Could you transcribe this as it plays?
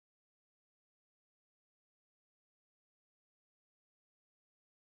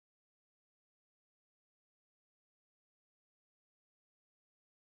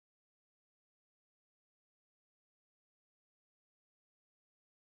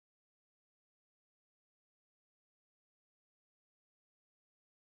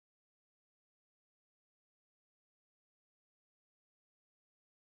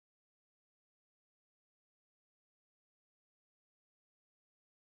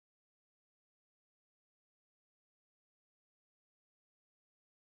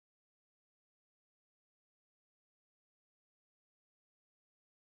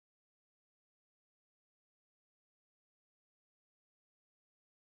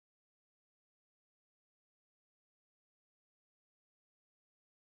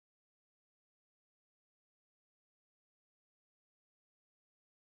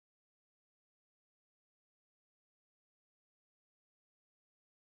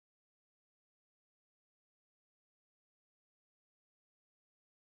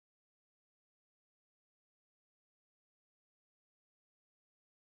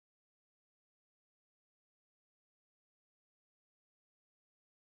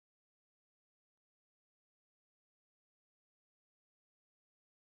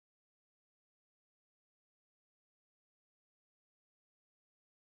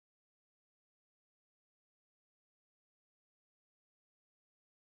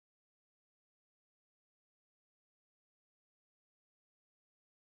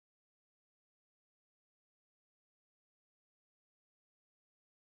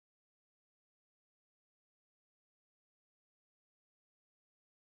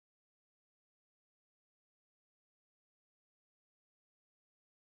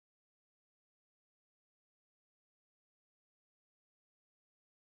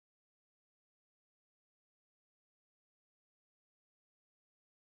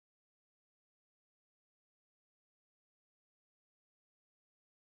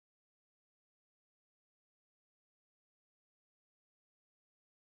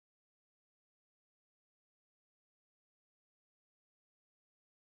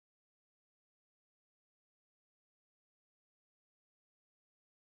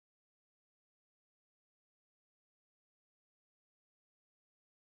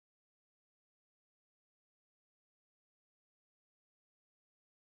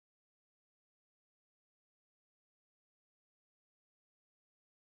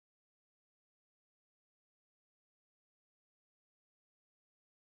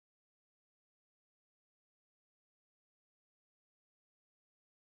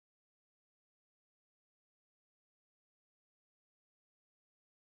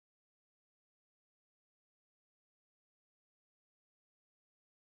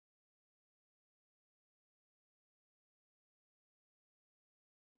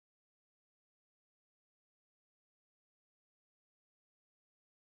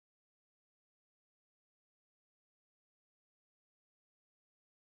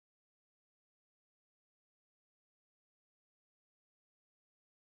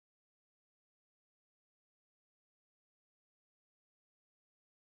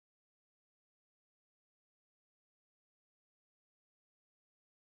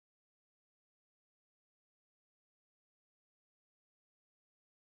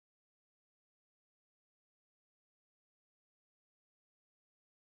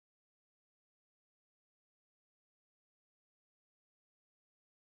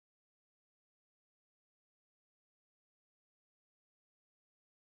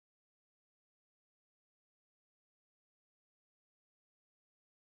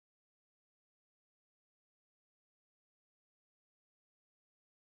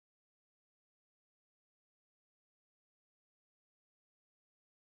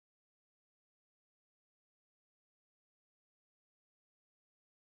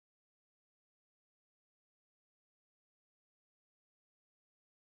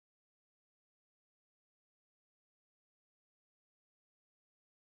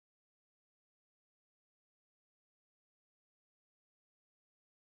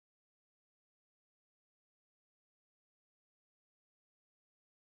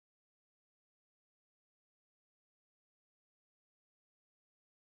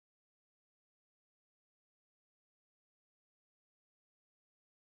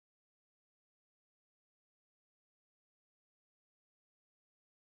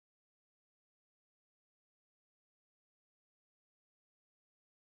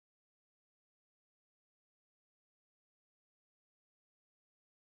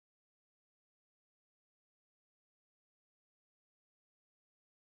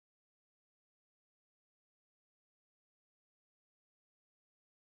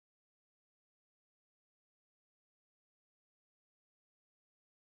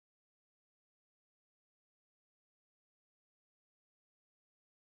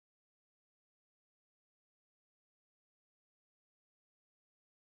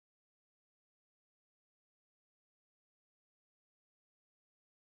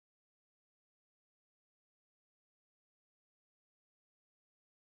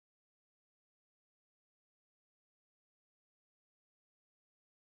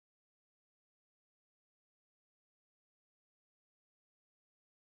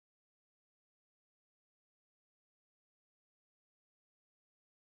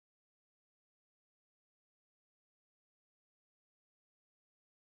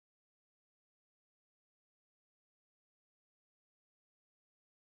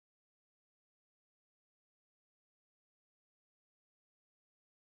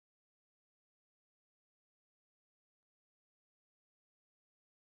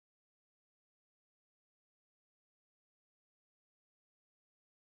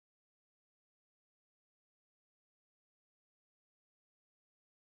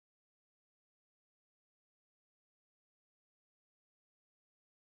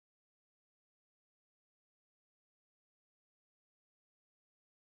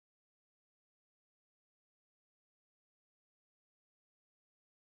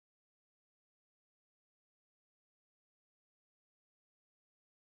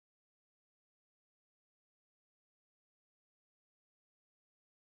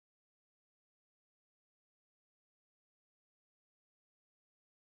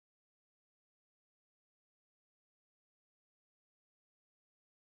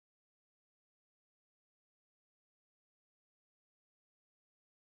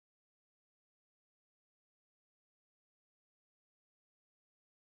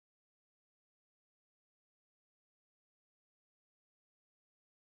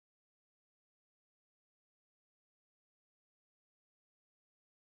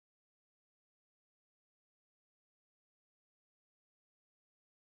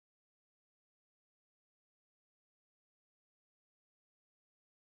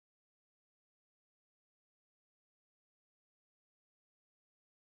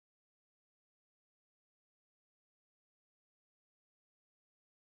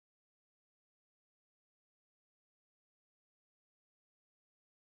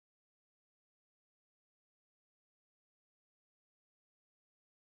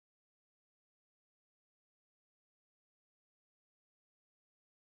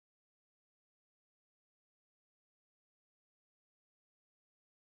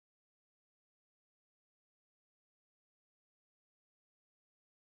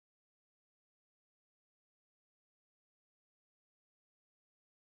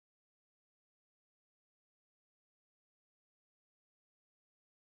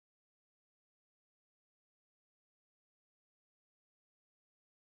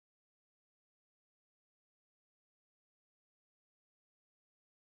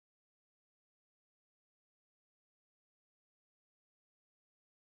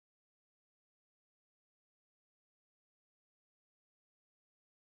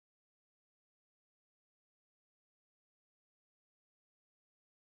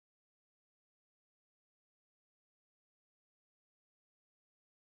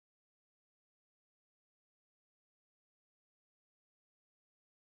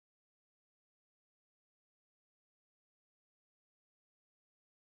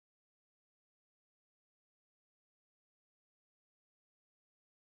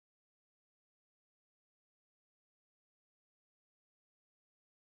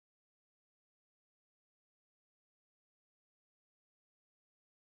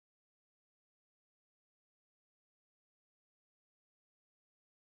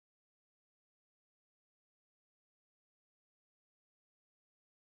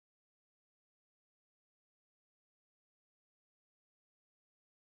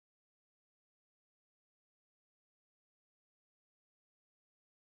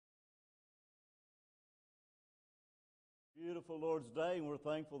Beautiful Lord's Day, and we're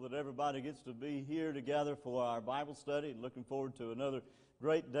thankful that everybody gets to be here together for our Bible study and looking forward to another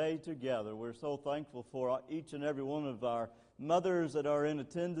great day together. We're so thankful for each and every one of our mothers that are in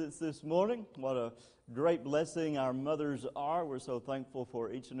attendance this morning. What a great blessing our mothers are. We're so thankful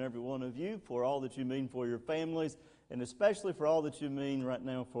for each and every one of you, for all that you mean for your families, and especially for all that you mean right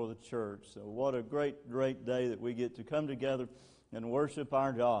now for the church. So what a great, great day that we get to come together and worship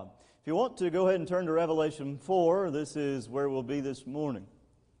our God. If you want to, go ahead and turn to Revelation 4. This is where we'll be this morning.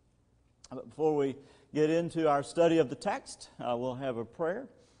 But before we get into our study of the text, we'll have a prayer,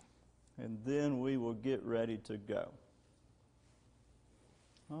 and then we will get ready to go.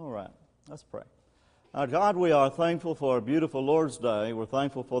 All right, let's pray. God, we are thankful for a beautiful Lord's Day. We're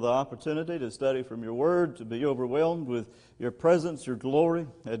thankful for the opportunity to study from your Word, to be overwhelmed with your presence, your glory,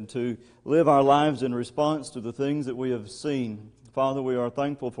 and to live our lives in response to the things that we have seen. Father, we are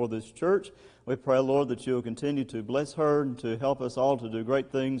thankful for this church. We pray, Lord, that you will continue to bless her and to help us all to do great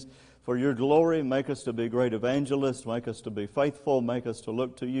things for your glory. Make us to be great evangelists. Make us to be faithful. Make us to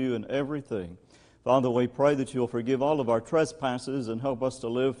look to you in everything. Father, we pray that you will forgive all of our trespasses and help us to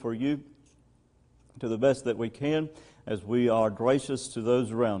live for you to the best that we can as we are gracious to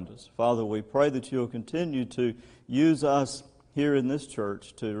those around us. Father, we pray that you will continue to use us here in this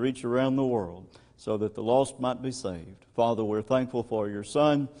church to reach around the world so that the lost might be saved. Father, we're thankful for your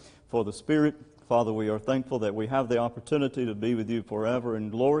Son, for the Spirit. Father, we are thankful that we have the opportunity to be with you forever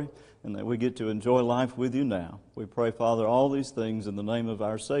in glory and that we get to enjoy life with you now. We pray, Father, all these things in the name of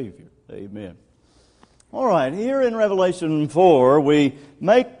our Savior. Amen. All right, here in Revelation 4, we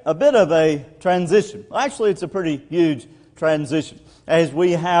make a bit of a transition. Actually, it's a pretty huge transition, as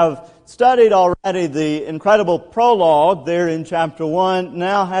we have studied already the incredible prologue there in chapter 1,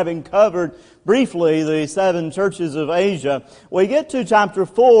 now having covered briefly the 7 churches of Asia. We get to chapter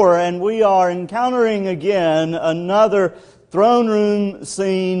 4, and we are encountering again another throne room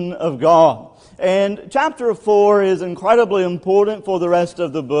scene of God. And chapter 4 is incredibly important for the rest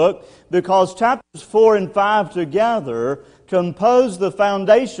of the book because chapters 4 and 5 together compose the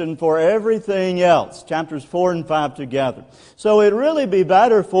foundation for everything else. Chapters 4 and 5 together. So it'd really be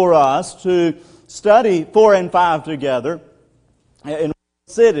better for us to study 4 and 5 together in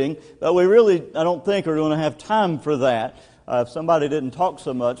sitting, but I don't think we're going to have time for that. If somebody didn't talk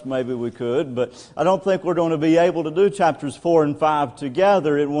so much, maybe we could, but I don't think we're going to be able to do chapters 4 and 5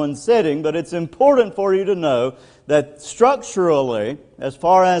 together in one sitting, but it's important for you to know that structurally, as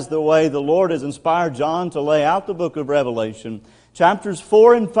far as the way the Lord has inspired John to lay out the book of Revelation, chapters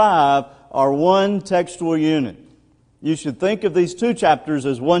 4 and 5 are one textual unit. You should think of these 2 chapters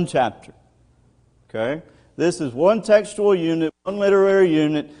as one chapter. Okay? This is one textual unit, one literary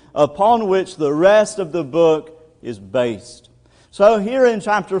unit, upon which the rest of the book is based. So here in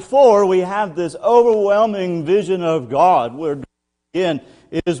chapter 4, we have this overwhelming vision of God, where again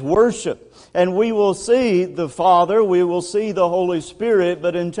is worship. And we will see the Father, we will see the Holy Spirit,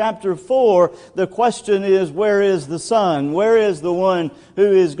 but in chapter 4, the question is, where is the Son? Where is the one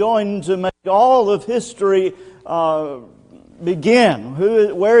who is going to make all of history begin?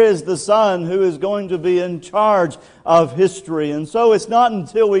 Where is the Son who is going to be in charge of history? And so it's not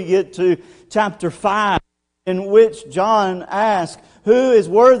until we get to chapter 5 in which John asks, who is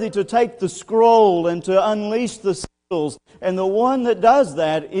worthy to take the scroll and to unleash the seals? And the one that does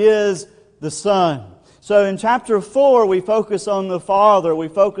that is the Son. So in chapter 4, we focus on the Father, we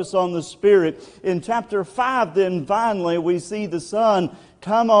focus on the Spirit. In chapter 5, then finally, we see the Son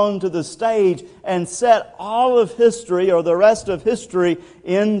come onto the stage and set all of history, or the rest of history,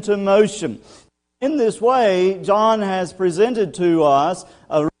 into motion. In this way, John has presented to us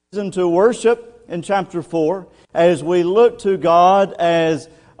a reason to worship in chapter 4, as we look to God as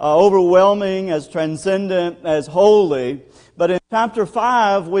overwhelming, as transcendent, as holy. But in chapter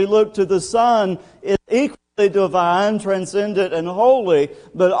 5, we look to the Son as equally divine, transcendent, and holy,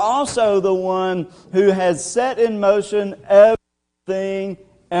 but also the one who has set in motion everything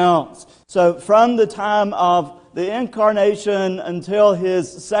else. So from the time of the incarnation until His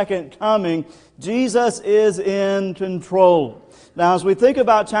second coming, Jesus is in control. Now, as we think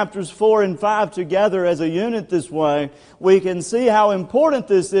about chapters 4 and 5 together as a unit this way, we can see how important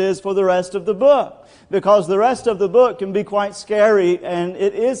this is for the rest of the book. Because the rest of the book can be quite scary, and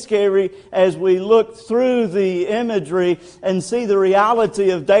it is scary as we look through the imagery and see the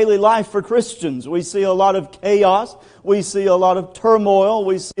reality of daily life for Christians. We see a lot of chaos. We see a lot of turmoil.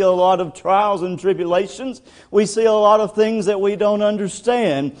 We see a lot of trials and tribulations. We see a lot of things that we don't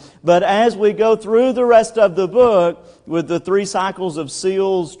understand. But as we go through the rest of the book, with the 3 cycles of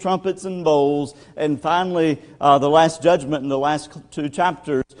seals, trumpets, and bowls, and finally the last judgment in the last 2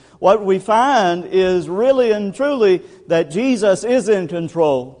 chapters, what we find is really and truly that Jesus is in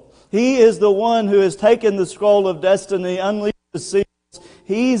control. He is the one who has taken the scroll of destiny, unleashed the seals.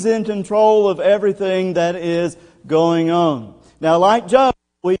 He's in control of everything that is going on. Now, like Job,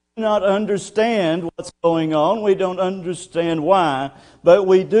 we do not understand what's going on. We don't understand why, but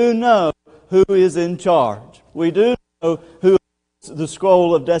we do know who is in charge. We do know who has the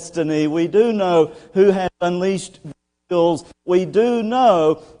scroll of destiny. We do know who has unleashed the seals. We do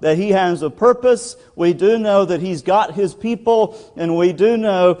know that He has a purpose. We do know that He's got His people, and we do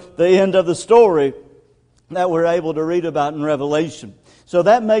know the end of the story that we're able to read about in Revelation. So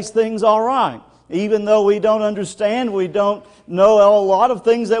that makes things all right. Even though we don't understand, we don't know a lot of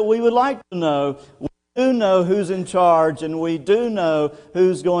things that we would like to know, we do know who's in charge, and we do know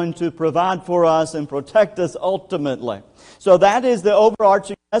who's going to provide for us and protect us ultimately. So that is the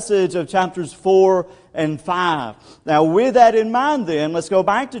overarching message of chapters 4 and 5. Now, with that in mind then, let's go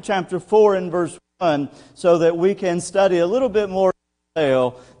back to chapter 4 and verse 1 so that we can study a little bit more in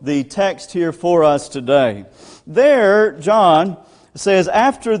detail the text here for us today. There, John says,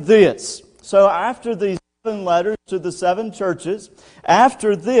 after this, so after these 7 letters to the 7 churches,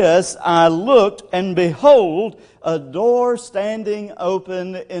 after this I looked, and behold, a door standing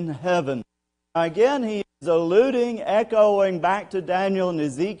open in heaven. Again, he is alluding, echoing back to Daniel and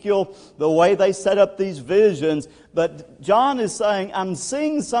Ezekiel, the way they set up these visions. But John is saying, I'm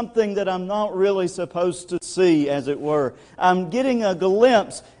seeing something that I'm not really supposed to see, as it were. I'm getting a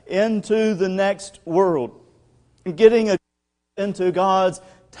glimpse into the next world. I'm getting a glimpse into God's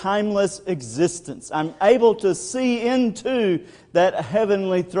timeless existence. I'm able to see into that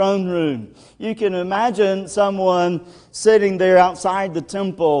heavenly throne room. You can imagine someone sitting there outside the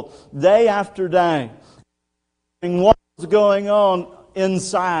temple day after day, and what's going on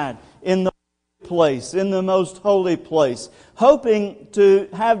inside, in the place, in the most holy place, hoping to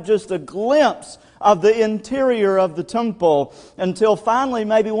have just a glimpse of the interior of the temple until finally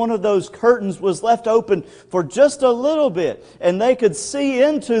maybe one of those curtains was left open for just a little bit and they could see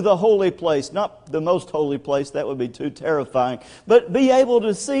into the holy place. Not the most holy place, that would be too terrifying, but be able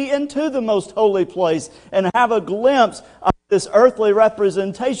to see into the most holy place and have a glimpse of this earthly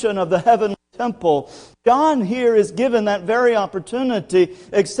representation of the heavenly temple. John here is given that very opportunity,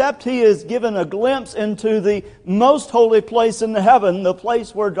 except he is given a glimpse into the most holy place in heaven, the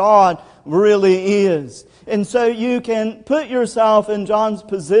place where God really is. And so you can put yourself in John's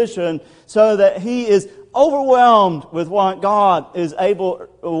position so that he is overwhelmed with what God is able,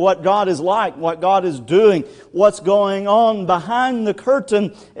 what God is like, what God is doing, what's going on behind the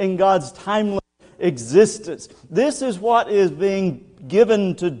curtain in God's timeless existence. This is what is being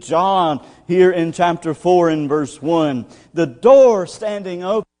given to John here in chapter 4 and verse 1. The door standing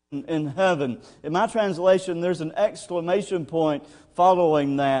open in heaven. In my translation, there's an exclamation point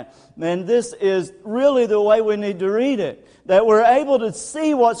following that. And this is really the way we need to read it. That we're able to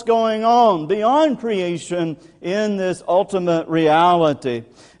see what's going on beyond creation in this ultimate reality.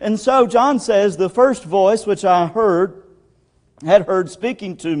 And so John says, the first voice which I had heard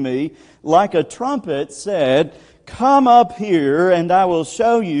speaking to me like a trumpet said, "Come up here, and I will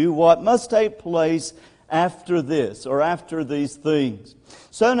show you what must take place after this," or after these things.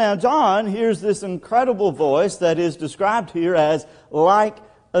 So now John hears this incredible voice that is described here as like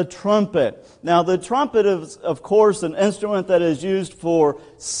a trumpet. Now the trumpet is, of course, an instrument that is used for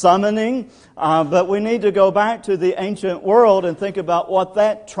summoning, but we need to go back to the ancient world and think about what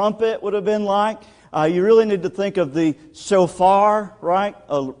that trumpet would have been like. You really need to think of the shofar, right?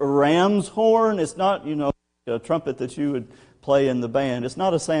 A ram's horn. It's not, a trumpet that you would play in the band. It's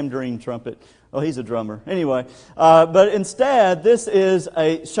not a Sam Green trumpet. Oh, he's a drummer. Anyway, but instead, this is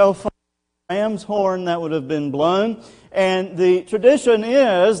a shofar, ram's horn that would have been blown. And the tradition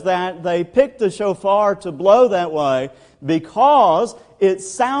is that they picked the shofar to blow that way because it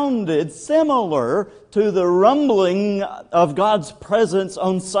sounded similar to the rumbling of God's presence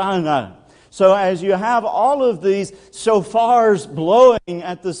on Sinai. So as you have all of these shofars blowing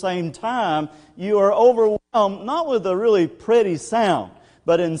at the same time, you are overwhelmed, not with a really pretty sound,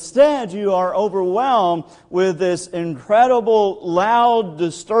 but instead you are overwhelmed with this incredible, loud,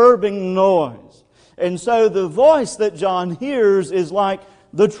 disturbing noise. And so the voice that John hears is like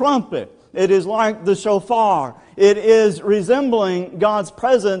the trumpet. It is like the shofar. It is resembling God's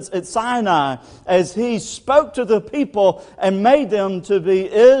presence at Sinai as He spoke to the people and made them to be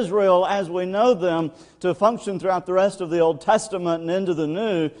Israel as we know them, to function throughout the rest of the Old Testament and into the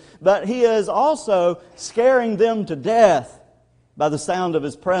New. But He is also scaring them to death by the sound of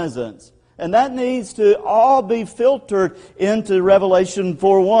His presence. And that needs to all be filtered into Revelation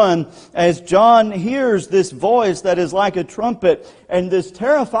 4:1 as John hears this voice that is like a trumpet, and this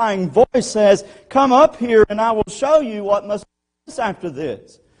terrifying voice says, "Come up here and I will show you what must be after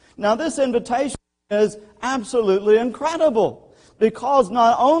this." Now this invitation is absolutely incredible, because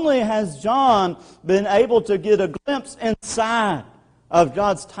not only has John been able to get a glimpse inside of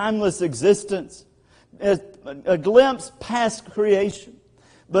God's timeless existence, a glimpse past creation,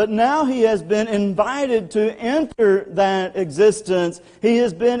 but now he has been invited to enter that existence. He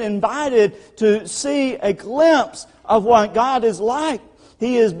has been invited to see a glimpse of what God is like.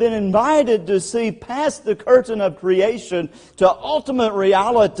 He has been invited to see past the curtain of creation to ultimate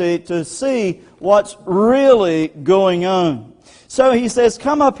reality, to see what's really going on. So he says,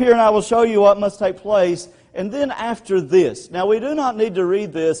 "Come up here and I will show you what must take place." And then after this, now we do not need to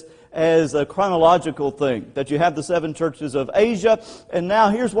read this as a chronological thing, that you have the 7 churches of Asia, and now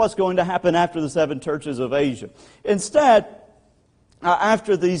here's what's going to happen after the 7 churches of Asia. Instead,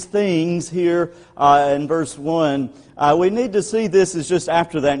 after these things here in verse 1, we need to see this as just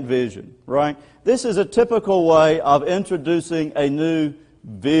after that vision, right? This is a typical way of introducing a new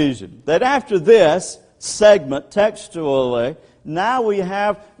vision. That after this segment, textually, now we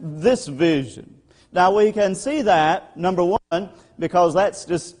have this vision. Now we can see that, number one, because that's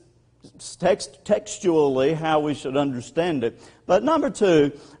just textually how we should understand it. But number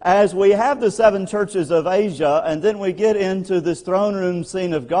two, as we have the 7 churches of Asia, and then we get into this throne room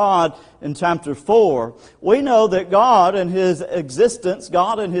scene of God in chapter 4, we know that God and His existence,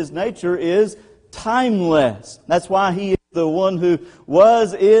 God and His nature is timeless. That's why He is the one who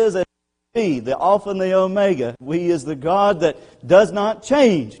was, is, and will be, the Alpha and the Omega. He is the God that does not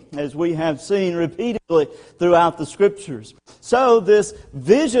change, as we have seen repeatedly throughout the Scriptures. So this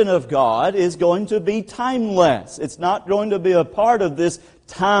vision of God is going to be timeless. It's not going to be a part of this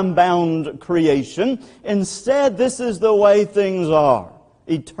time-bound creation. Instead, this is the way things are,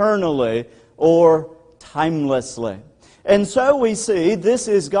 eternally or timelessly. And so we see this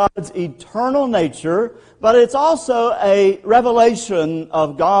is God's eternal nature, but it's also a revelation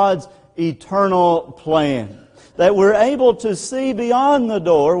of God's eternal plan. That we're able to see beyond the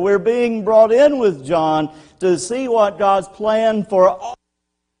door. We're being brought in with John to see what God's plan for all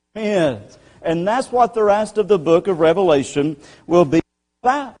is. And that's what the rest of the book of Revelation will be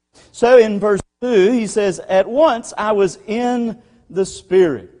about. So in verse 2, he says, "At once I was in the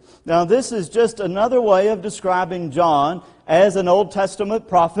Spirit." Now this is just another way of describing John as an Old Testament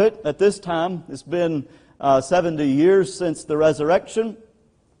prophet. At this time, it's been 70 years since the resurrection,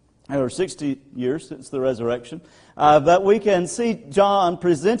 or 60 years since the resurrection. But we can see John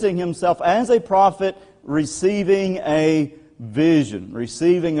presenting himself as a prophet, receiving a vision,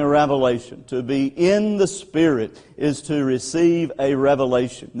 receiving a revelation. To be in the Spirit is to receive a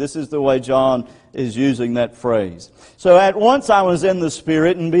revelation. This is the way John is using that phrase. So at once I was in the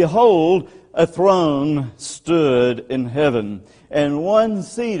Spirit, and behold, a throne stood in heaven, and one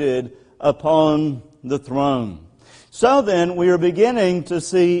seated upon the throne. So then we are beginning to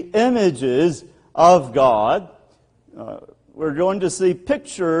see images of God. We're going to see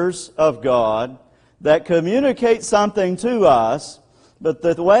pictures of God that communicate something to us, but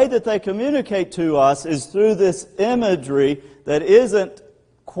the way that they communicate to us is through this imagery that isn't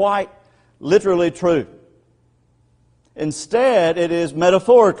quite literally true. Instead, it is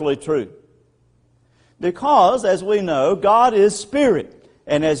metaphorically true. Because, as we know, God is spirit.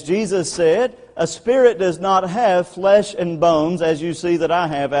 And as Jesus said, a spirit does not have flesh and bones, as you see that I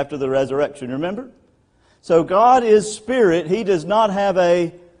have after the resurrection. Remember? So God is spirit. He does not have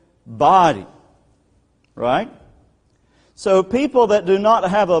a body. Right? So people that do not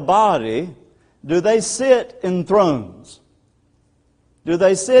have a body, do they sit in thrones? Do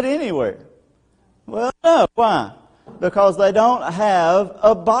they sit anywhere? Well, no. Why? Because they don't have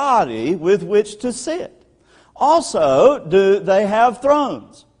a body with which to sit. Also, do they have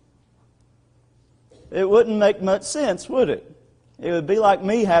thrones? It wouldn't make much sense, would it? It would be like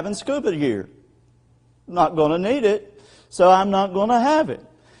me having scuba gear. I'm not going to need it, so I'm not going to have it.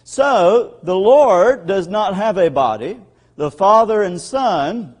 So, the Lord does not have a body. The Father and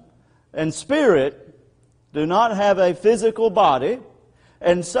Son and Spirit do not have a physical body,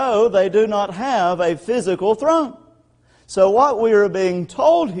 and so they do not have a physical throne. So what we are being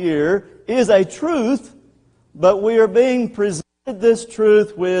told here is a truth, but we are being presented this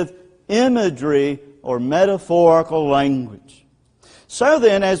truth with imagery or metaphorical language. So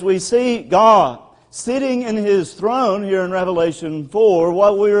then, as we see God sitting in His throne here in Revelation 4,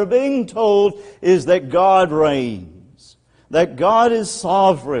 what we are being told is that God reigns, that God is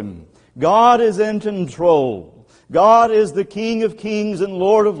sovereign, God is in control, God is the King of kings and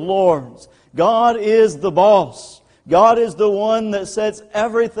Lord of lords. God is the boss. God is the one that sets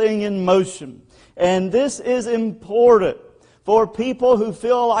everything in motion. And this is important for people who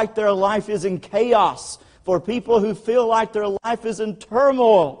feel like their life is in chaos, for people who feel like their life is in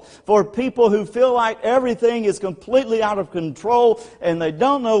turmoil, for people who feel like everything is completely out of control and they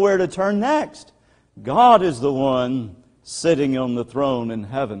don't know where to turn next. God is the one sitting on the throne in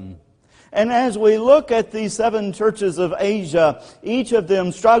heaven. And as we look at these 7 churches of Asia, each of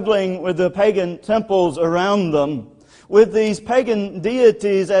them struggling with the pagan temples around them, with these pagan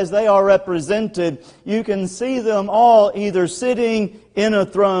deities as they are represented, you can see them all either sitting in a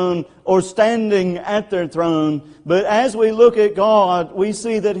throne or standing at their throne. But as we look at God, we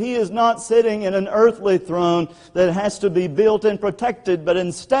see that He is not sitting in an earthly throne that has to be built and protected, but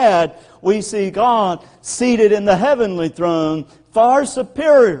instead we see God seated in the heavenly throne, far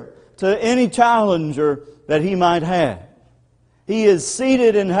superior to any challenger that He might have. He is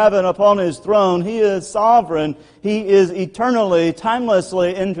seated in heaven upon His throne. He is sovereign. He is eternally,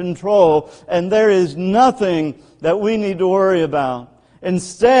 timelessly in control. And there is nothing that we need to worry about.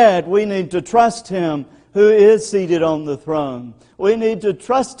 Instead, we need to trust Him who is seated on the throne. We need to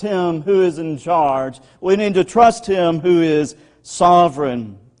trust Him who is in charge. We need to trust Him who is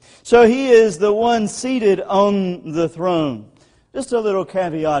sovereign. So He is the one seated on the throne. Just a little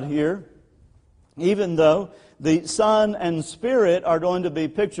caveat here. Even though the Son and Spirit are going to be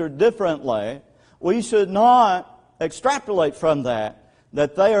pictured differently, we should not extrapolate from that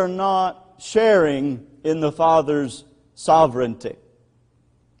they are not sharing in the Father's sovereignty.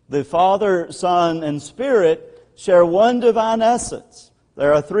 The Father, Son, and Spirit share one divine essence.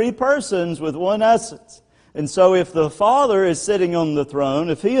 There are 3 persons with one essence. And so if the Father is sitting on the throne,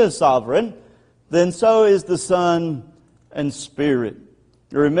 if He is sovereign, then so is the Son and Spirit.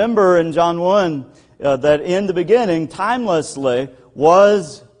 You remember in John 1, that in the beginning, timelessly,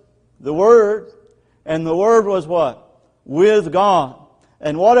 was the Word. And the Word was what? With God.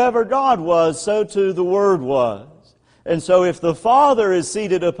 And whatever God was, so too the Word was. And so if the Father is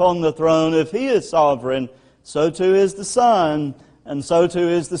seated upon the throne, if He is sovereign, so too is the Son, and so too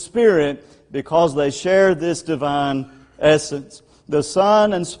is the Spirit, because they share this divine essence. The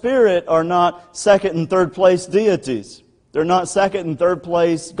Son and Spirit are not second and third place deities. They're not second and third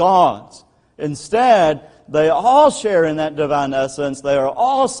place gods. Instead, they all share in that divine essence. They are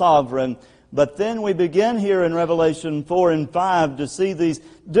all sovereign. But then we begin here in Revelation 4 and 5 to see these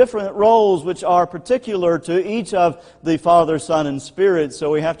different roles which are particular to each of the Father, Son, and Spirit.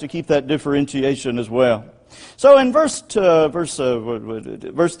 So we have to keep that differentiation as well. So in verse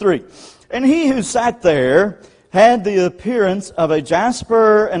 3, and He who sat there had the appearance of a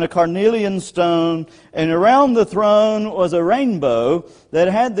jasper and a carnelian stone, and around the throne was a rainbow that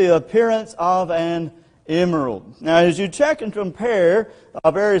had the appearance of an emerald. Now, as you check and compare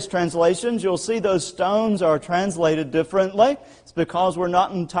various translations, you'll see those stones are translated differently. It's because we're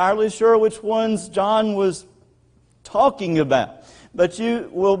not entirely sure which ones John was talking about. But you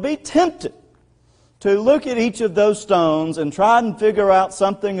will be tempted to look at each of those stones and try and figure out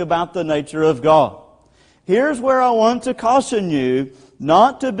something about the nature of God. Here's where I want to caution you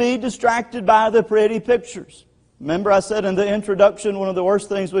not to be distracted by the pretty pictures. Remember I said in the introduction, one of the worst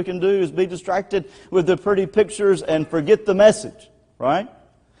things we can do is be distracted with the pretty pictures and forget the message, right?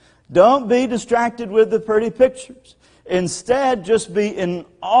 Don't be distracted with the pretty pictures. Instead, just be in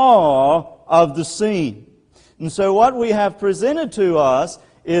awe of the scene. And so what we have presented to us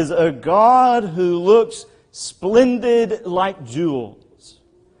is a God who looks splendid like jewels.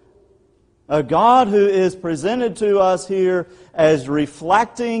 A God who is presented to us here as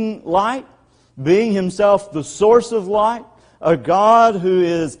reflecting light, being Himself the source of light. A God who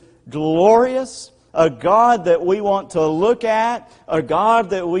is glorious. A God that we want to look at. A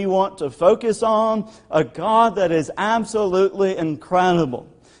God that we want to focus on. A God that is absolutely incredible.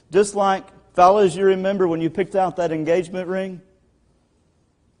 Just like, fellas, you remember when you picked out that engagement ring?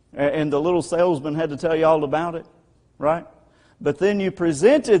 And the little salesman had to tell you all about it, right? But then you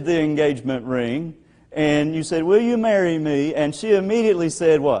presented the engagement ring, and you said, "Will you marry me?" And she immediately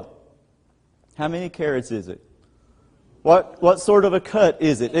said, what? "How many carats is it? What sort of a cut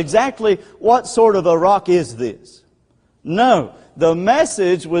is it? Exactly what sort of a rock is this?" No, the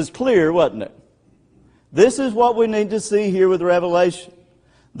message was clear, wasn't it? This is what we need to see here with Revelation.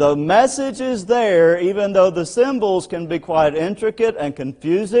 The message is there, even though the symbols can be quite intricate and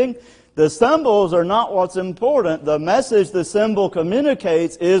confusing. The symbols are not what's important. The message the symbol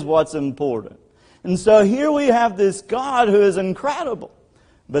communicates is what's important. And so here we have this God who is incredible.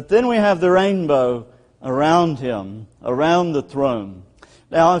 But then we have the rainbow around Him, around the throne.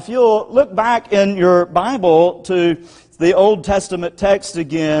 Now, if you'll look back in your Bible to the Old Testament text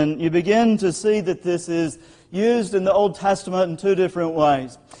again, you begin to see that this is used in the Old Testament in two different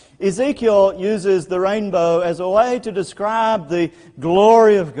ways. Ezekiel uses the rainbow as a way to describe the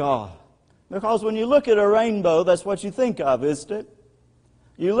glory of God. Because when you look at a rainbow, that's what you think of, isn't it?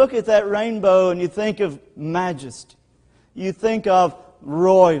 You look at that rainbow and you think of majesty. You think of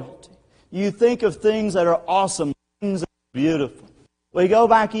royalty. You think of things that are awesome, things that are beautiful. We go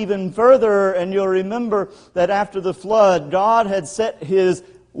back even further and you'll remember that after the flood, God had set His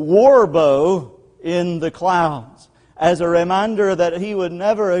war bow in the clouds as a reminder that He would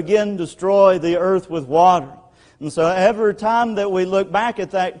never again destroy the earth with water. And so every time that we look back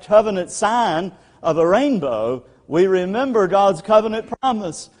at that covenant sign of a rainbow, we remember God's covenant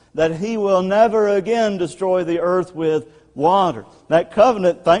promise that He will never again destroy the earth with water. That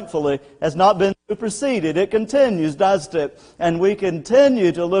covenant, thankfully, has not been superseded. It continues, doesn't it? And we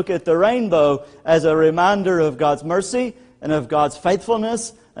continue to look at the rainbow as a reminder of God's mercy and of God's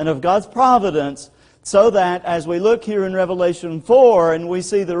faithfulness and of God's providence, so that as we look here in Revelation 4 and we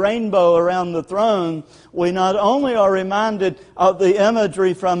see the rainbow around the throne, we not only are reminded of the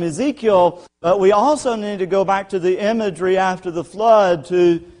imagery from Ezekiel, but we also need to go back to the imagery after the flood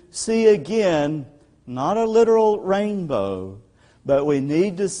to see again not a literal rainbow, but we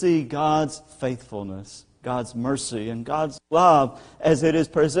need to see God's faithfulness, God's mercy, and God's love as it is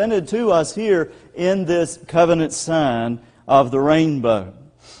presented to us here in this covenant sign of the rainbow.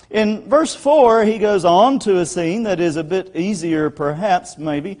 In verse 4, he goes on to a scene that is a bit easier, perhaps,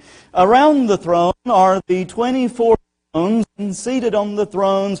 maybe. Around the throne are the 24 thrones, and seated on the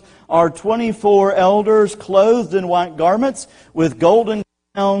thrones are 24 elders clothed in white garments with golden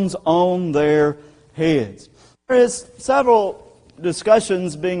crowns on their heads. There is several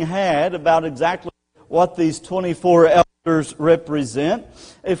discussions being had about exactly what these 24 elders represent.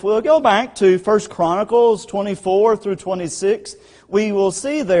 If we'll go back to 1 Chronicles 24 through 26, we will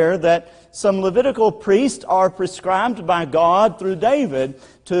see there that some Levitical priests are prescribed by God through David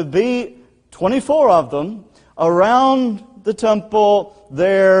to be 24 of them around the temple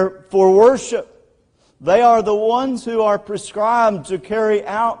there for worship. They are the ones who are prescribed to carry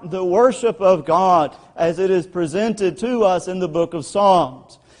out the worship of God as it is presented to us in the book of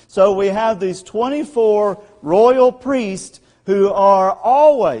Psalms. So we have these 24 royal priests who are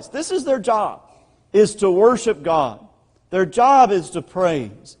always, this is their job, is to worship God. Their job is to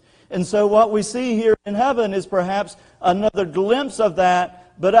praise. And so what we see here in heaven is perhaps another glimpse of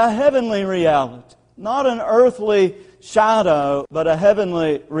that, but a heavenly reality. Not an earthly shadow, but a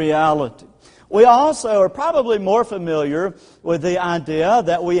heavenly reality. We also are probably more familiar with the idea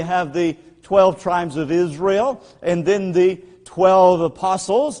that we have the 12 tribes of Israel and then the 12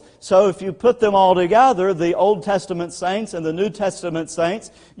 apostles. So if you put them all together, the Old Testament saints and the New Testament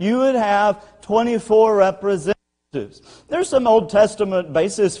saints, you would have 24 representatives. There's some Old Testament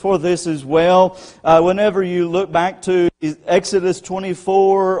basis for this as well. Whenever you look back to Exodus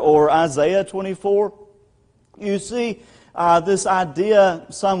 24 or Isaiah 24, you see this idea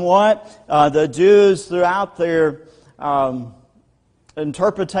somewhat. The Jews throughout their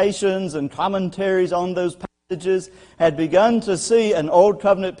interpretations and commentaries on those passages had begun to see an Old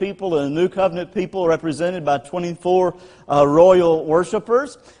Covenant people and a New Covenant people represented by 24 royal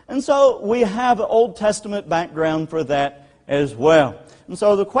worshipers. And so we have an Old Testament background for that as well. And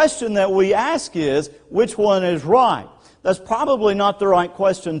so the question that we ask is, which one is right? That's probably not the right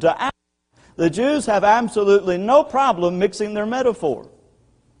question to ask. The Jews have absolutely no problem mixing their metaphor.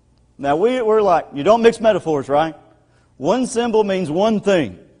 Now we're like, you don't mix metaphors, right? One symbol means one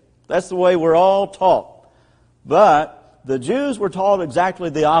thing. That's the way we're all taught. But the Jews were taught exactly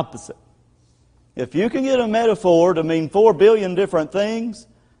the opposite. If you can get a metaphor to mean 4 billion different things,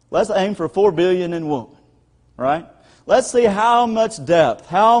 let's aim for 4 billion in one, right? Let's see how much depth,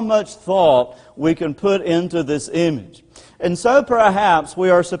 how much thought we can put into this image. And so perhaps we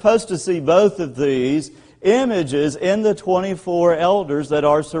are supposed to see both of these images in the 24 elders that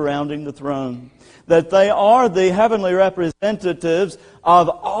are surrounding the throne. That they are the heavenly representatives of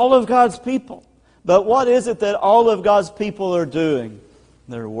all of God's people. But what is it that all of God's people are doing?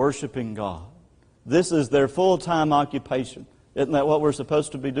 They're worshiping God. This is their full-time occupation. Isn't that what we're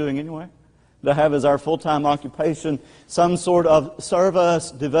supposed to be doing anyway? To have as our full-time occupation some sort of service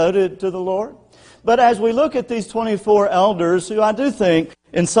devoted to the Lord? But as we look at these 24 elders, who I do think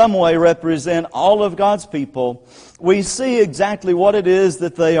in some way represent all of God's people, we see exactly what it is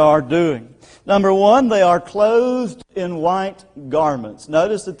that they are doing. Number one, they are clothed in white garments.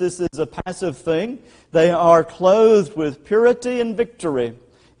 Notice that this is a passive thing. They are clothed with purity and victory.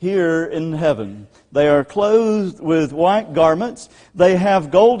 here in heaven. They are clothed with white garments. They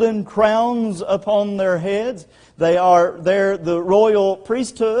have golden crowns upon their heads. They're the royal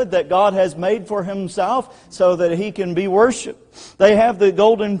priesthood that God has made for Himself so that He can be worshipped. They have the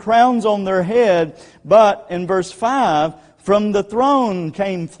golden crowns on their head, but in verse 5, from the throne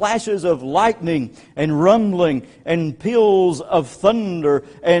came flashes of lightning and rumbling and peals of thunder.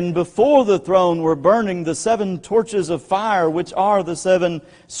 And before the throne were burning the 7 torches of fire, which are the 7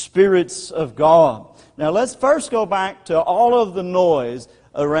 spirits of God. Now let's first go back to all of the noise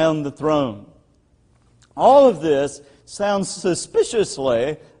around the throne. All of this sounds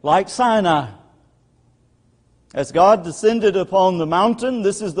suspiciously like Sinai. As God descended upon the mountain,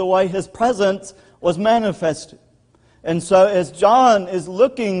 this is the way His presence was manifested. And so as John is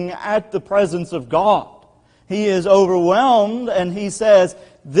looking at the presence of God, he is overwhelmed and he says,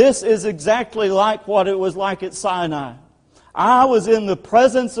 this is exactly like what it was like at Sinai. I was in the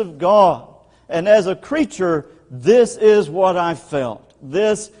presence of God, and as a creature, this is what I felt.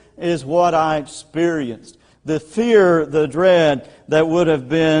 This is what I experienced. The fear, the dread that would have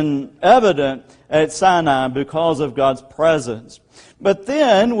been evident at Sinai because of God's presence. But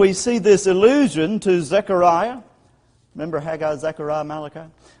then we see this allusion to Zechariah. Remember Haggai, Zechariah, Malachi?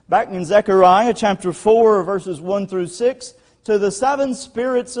 Back in Zechariah chapter 4, verses 1 through 6, to the 7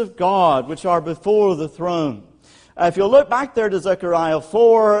 spirits of God which are before the throne. If you'll look back there to Zechariah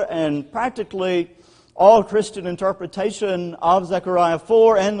 4, and practically all Christian interpretation of Zechariah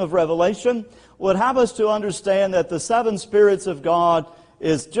 4 and of Revelation would have us to understand that the 7 spirits of God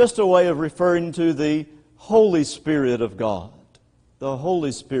is just a way of referring to the Holy Spirit of God. The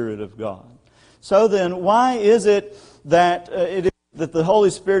Holy Spirit of God. So then, why is it that that the Holy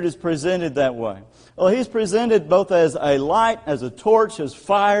Spirit is presented that way? Well, He's presented both as a light, as a torch, as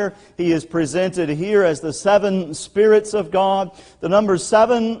fire. He is presented here as the 7 spirits of God. The number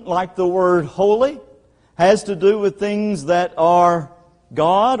 7, like the word holy, has to do with things that are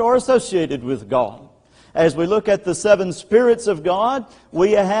God or associated with God. As we look at the 7 spirits of God,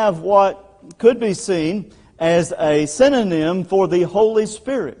 we have what could be seen as a synonym for the Holy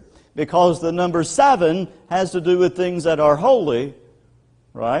Spirit. Because the number 7 has to do with things that are holy,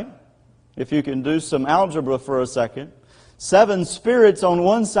 right? If you can do some algebra for a second. 7 spirits on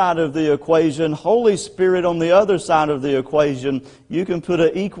one side of the equation, Holy Spirit on the other side of the equation. You can put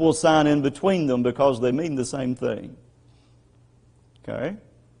an equal sign in between them because they mean the same thing. Okay?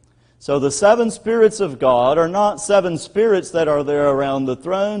 So the 7 spirits of God are not 7 spirits that are there around the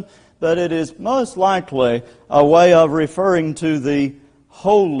throne, but it is most likely a way of referring to the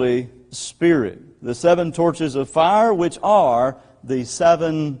Holy Spirit. The 7 torches of fire, which are the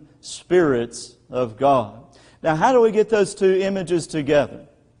 7 spirits of God. Now, how do we get those two images together?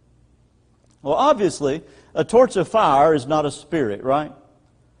 Well, obviously, a torch of fire is not a spirit, right?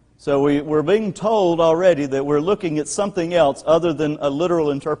 So we're being told already that we're looking at something else other than a literal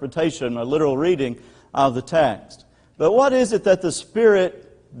interpretation, a literal reading of the text. But what is it that the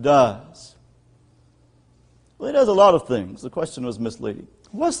Spirit does? Well, He does a lot of things. The question was misleading.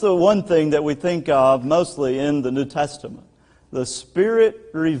 What's the one thing that we think of mostly in the New Testament? The Spirit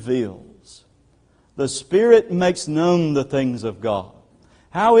reveals. The Spirit makes known the things of God.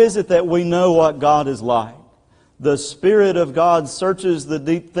 How is it that we know what God is like? The Spirit of God searches the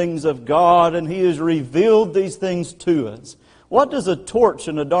deep things of God, and He has revealed these things to us. What does a torch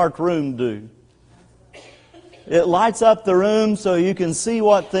in a dark room do? It lights up the room so you can see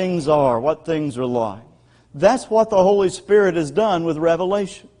what things are, what things are like. That's what the Holy Spirit has done with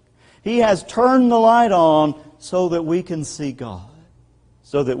revelation. He has turned the light on so that we can see God,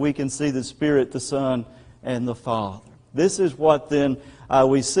 so that we can see the Spirit, the Son, and the Father. This is what then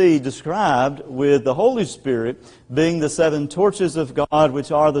we see described with the Holy Spirit being the 7 torches of God,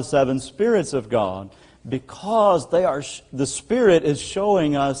 which are the 7 spirits of God, because they are the Spirit is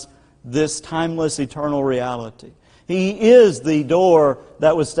showing us this timeless, eternal reality. He is the door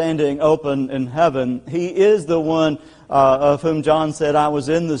that was standing open in heaven. He is the one of whom John said, I was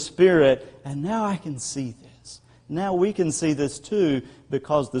in the Spirit, and now I can see this. Now we can see this too,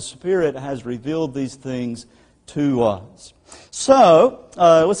 because the Spirit has revealed these things to us. So,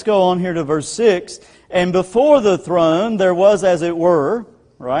 let's go on here to verse 6. And before the throne there was as it were,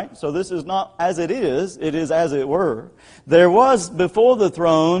 right? So this is not as it is as it were. There was before the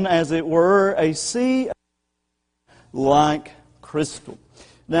throne as it were a sea like crystal.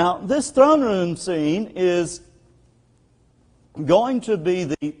 Now, this throne room scene is going to be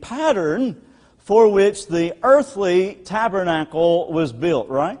the pattern for which the earthly tabernacle was built,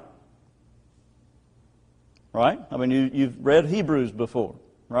 right? Right? I mean, you've read Hebrews before,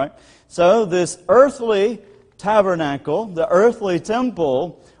 right? So this earthly tabernacle, the earthly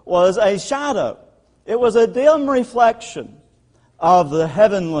temple, was a shadow. It was a dim reflection of the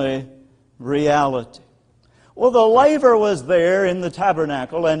heavenly reality. Well, the laver was there in the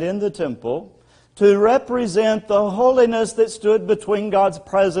tabernacle and in the temple to represent the holiness that stood between God's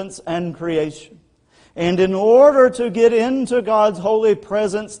presence and creation. And in order to get into God's holy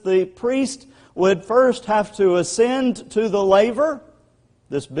presence, the priest would first have to ascend to the laver,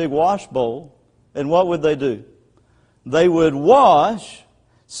 this big wash bowl, and what would they do? They would wash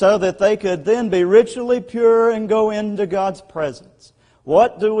so that they could then be ritually pure and go into God's presence.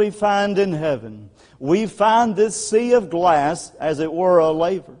 What do we find in heaven? We find this sea of glass, as it were a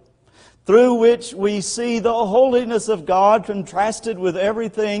laver, through which we see the holiness of God contrasted with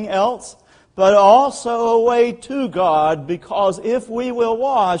everything else, but also a way to God, because if we will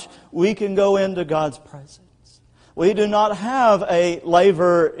wash, we can go into God's presence. We do not have a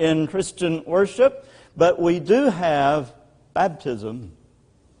laver in Christian worship, but we do have baptism.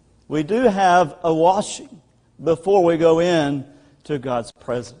 We do have a washing before we go in to God's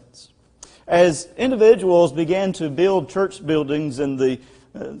presence. As individuals began to build church buildings in the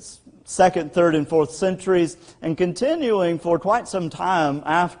 2nd, 3rd, and 4th centuries, and continuing for quite some time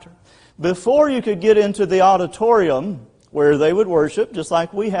after, before you could get into the auditorium where they would worship, just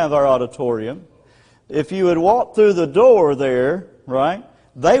like we have our auditorium, if you would walk through the door there, right,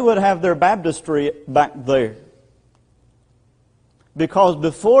 they would have their baptistry back there. Because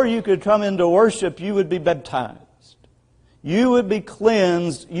before you could come into worship, you would be baptized. You would be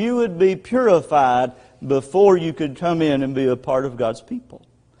cleansed. You would be purified before you could come in and be a part of God's people.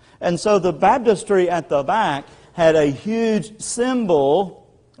 And so the baptistry at the back had a huge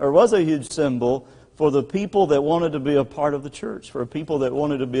symbol, or was a huge symbol, for the people that wanted to be a part of the church, for people that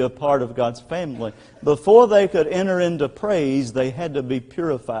wanted to be a part of God's family. Before they could enter into praise, they had to be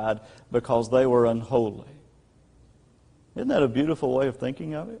purified because they were unholy. Isn't that a beautiful way of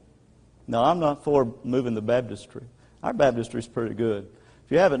thinking of it? No, I'm not for moving the baptistry. Our baptistry is pretty good.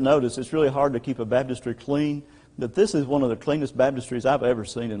 If you haven't noticed, it's really hard to keep a baptistry clean, but this is one of the cleanest baptistries I've ever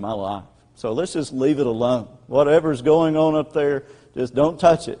seen in my life. So let's just leave it alone. Whatever's going on up there, just don't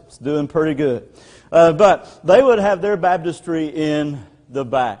touch it. It's doing pretty good. But they would have their baptistry in the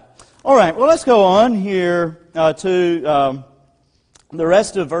back. All right, well, let's go on here to the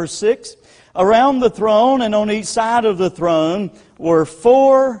rest of verse 6. Around the throne and on each side of the throne were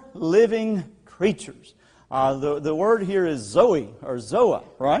 4 living creatures. The word here is Zoe, or Zoa,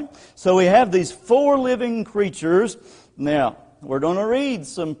 right? So we have these 4 living creatures. Now, we're going to read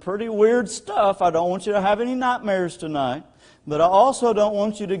some pretty weird stuff. I don't want you to have any nightmares tonight. But I also don't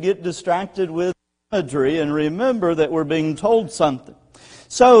want you to get distracted with imagery, and remember that we're being told something.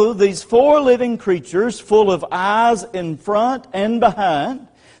 So these 4 living creatures, full of eyes in front and behind.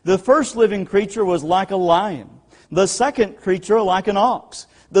 The first living creature was like a lion. The second creature like an ox.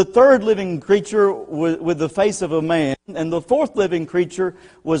 The third living creature with the face of a man. And the fourth living creature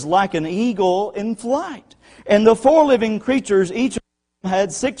was like an eagle in flight. And the 4 living creatures, each of them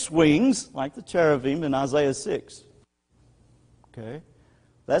had 6 wings, like the cherubim in Isaiah 6. Okay?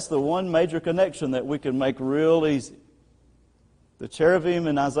 That's the one major connection that we can make real easy. The cherubim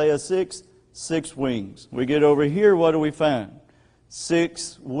in Isaiah 6, 6 wings. We get over here, what do we find?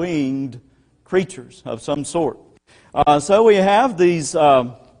 6 winged creatures of some sort. So we have these,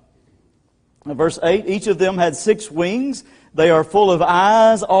 verse 8, each of them had 6 wings. They are full of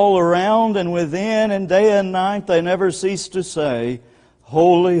eyes all around and within, and day and night they never cease to say,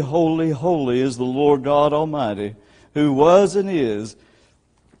 Holy, holy, holy is the Lord God Almighty, who was and is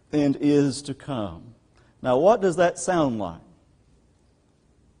to come. Now, what does that sound like?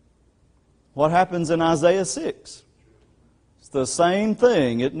 What happens in Isaiah 6? It's the same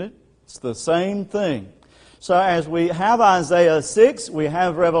thing, isn't it? It's the same thing. So as we have Isaiah 6, we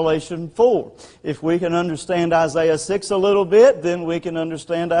have Revelation 4. If we can understand Isaiah 6 a little bit, then we can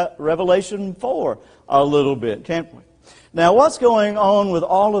understand Revelation 4 a little bit, can't we? Now, what's going on with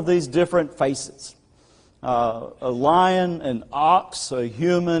all of these different faces? A lion, an ox, a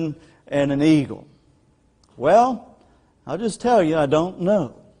human, and an eagle. Well, I'll just tell you, I don't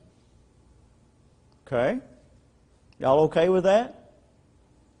know. Okay? Y'all okay with that?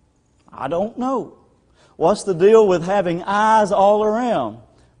 I don't know. What's the deal with having eyes all around?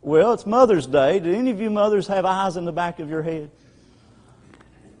 Well, it's Mother's Day. Do any of you mothers have eyes in the back of your head?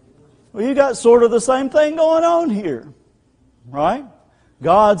 Well, you got sort of the same thing going on here. Right?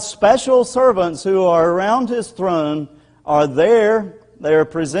 God's special servants who are around His throne are there. They are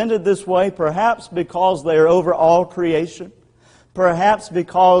presented this way perhaps because they are over all creation. Perhaps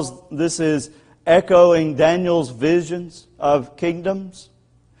because this is echoing Daniel's visions of kingdoms.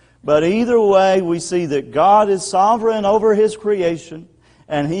 But either way, we see that God is sovereign over His creation,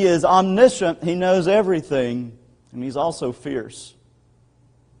 And He is omniscient. He knows everything. And He's also fierce.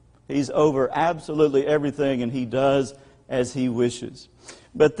 He's over absolutely everything, and He does as He wishes.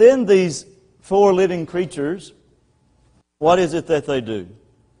 But then these four living creatures, what is it that they do?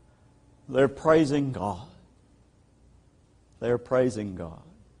 They're praising God. They're praising God.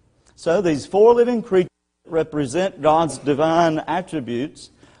 So these four living creatures that represent God's divine attributes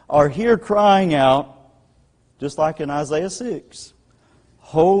are here crying out, just like in Isaiah 6,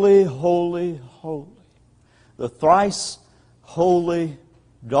 Holy, holy, holy, the thrice holy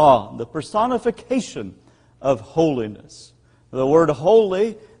God, the personification of holiness. The word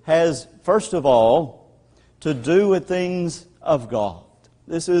holy has, first of all, to do with things of God.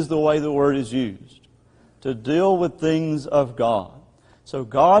 This is the way the word is used, to deal with things of God. So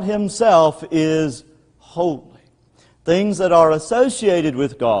God Himself is holy. Things that are associated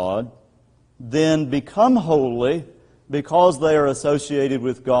with God then become holy because they are associated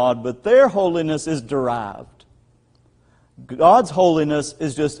with God, but their holiness is derived. God's holiness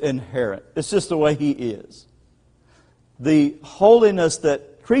is just inherent. It's just the way He is. The holiness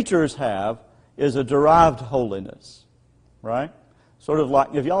that creatures have is a derived holiness, right? Sort of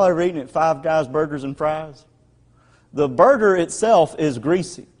like, have y'all ever eaten at Five Guys Burgers and Fries? The burger itself is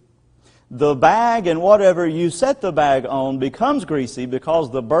greasy. The bag and whatever you set the bag on becomes greasy because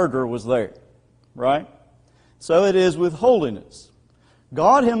the burger was there, right? So it is with holiness.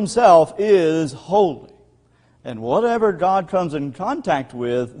 God Himself is holy. And whatever God comes in contact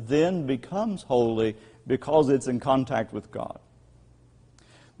with then becomes holy because it's in contact with God.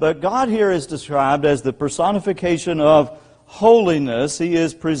 But God here is described as the personification of holiness. He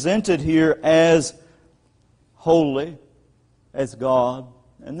is presented here as holy, as God.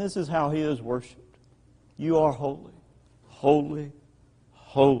 And this is how He is worshipped. You are holy, holy,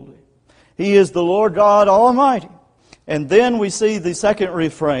 holy. He is the Lord God Almighty. And then we see the second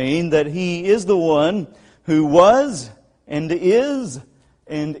refrain that He is the one who was and is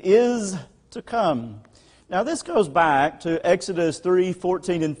to come. Now this goes back to Exodus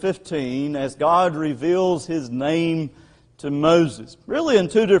 3:14 and 15 as God reveals His name to Moses. Really in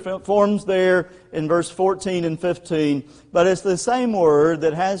two different forms there in verse 14 and 15, but it's the same word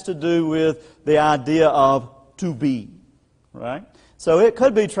that has to do with the idea of to be, right? So it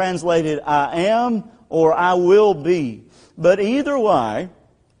could be translated I am or I will be. But either way,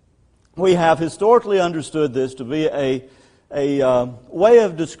 we have historically understood this to be a way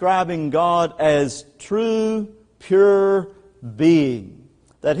of describing God as true, pure being.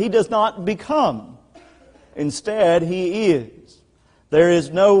 That He does not become. Instead, He is. There is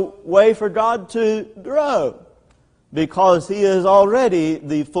no way for God to grow because He is already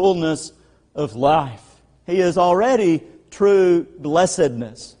the fullness of life. He is already true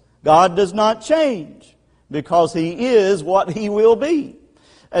blessedness. God does not change because He is what He will be.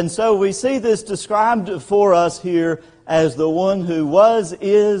 And so we see this described for us here as the one who was,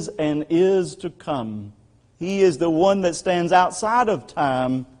 is, and is to come. He is the one that stands outside of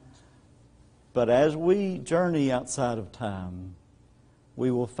time. But as we journey outside of time,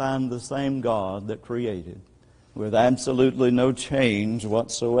 we will find the same God that created with absolutely no change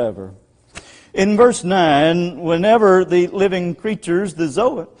whatsoever. In verse 9, whenever the living creatures, the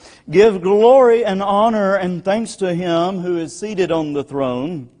Zoe, give glory and honor and thanks to Him who is seated on the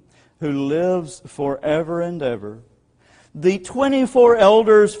throne, who lives forever and ever, the 24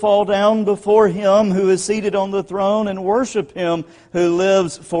 elders fall down before Him who is seated on the throne and worship Him who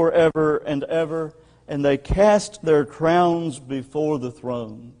lives forever and ever, and they cast their crowns before the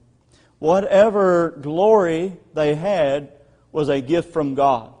throne. Whatever glory they had was a gift from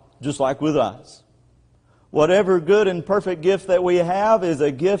God, just like with us. Whatever good and perfect gift that we have is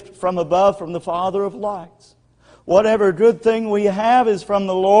a gift from above, from the Father of lights. Whatever good thing we have is from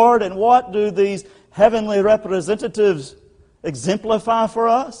the Lord. And what do these heavenly representatives exemplify for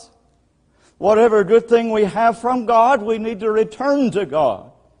us? Whatever good thing we have from God, we need to return to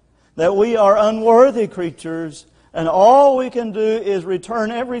God. That we are unworthy creatures, and all we can do is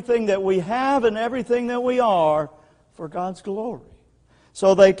return everything that we have and everything that we are for God's glory.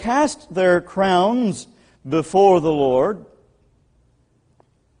 So they cast their crowns before the Lord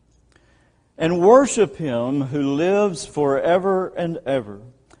and worship Him who lives forever and ever.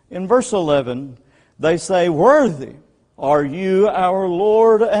 In verse 11, they say, "Worthy are you, our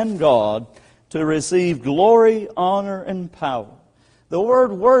Lord and God, to receive glory, honor, and power." The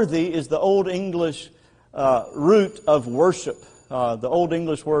word worthy is the Old English root of worship. The Old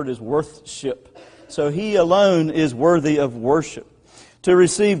English word is worthship. So He alone is worthy of worship. To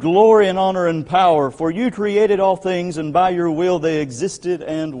receive glory and honor and power, for you created all things, and by your will they existed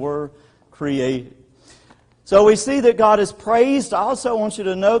and were created. So we see that God is praised. I also want you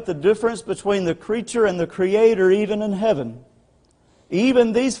to note the difference between the creature and the Creator even in heaven.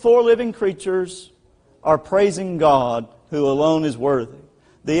 Even these four living creatures are praising God who alone is worthy.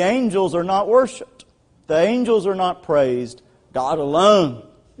 The angels are not worshipped. The angels are not praised. God alone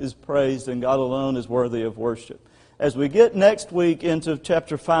is praised and God alone is worthy of worship. As we get next week into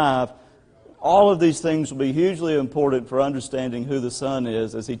chapter 5, all of these things will be hugely important for understanding who the Son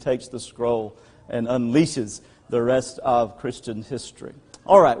is as He takes the scroll and unleashes the rest of Christian history.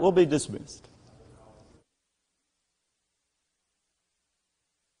 All right, we'll be dismissed.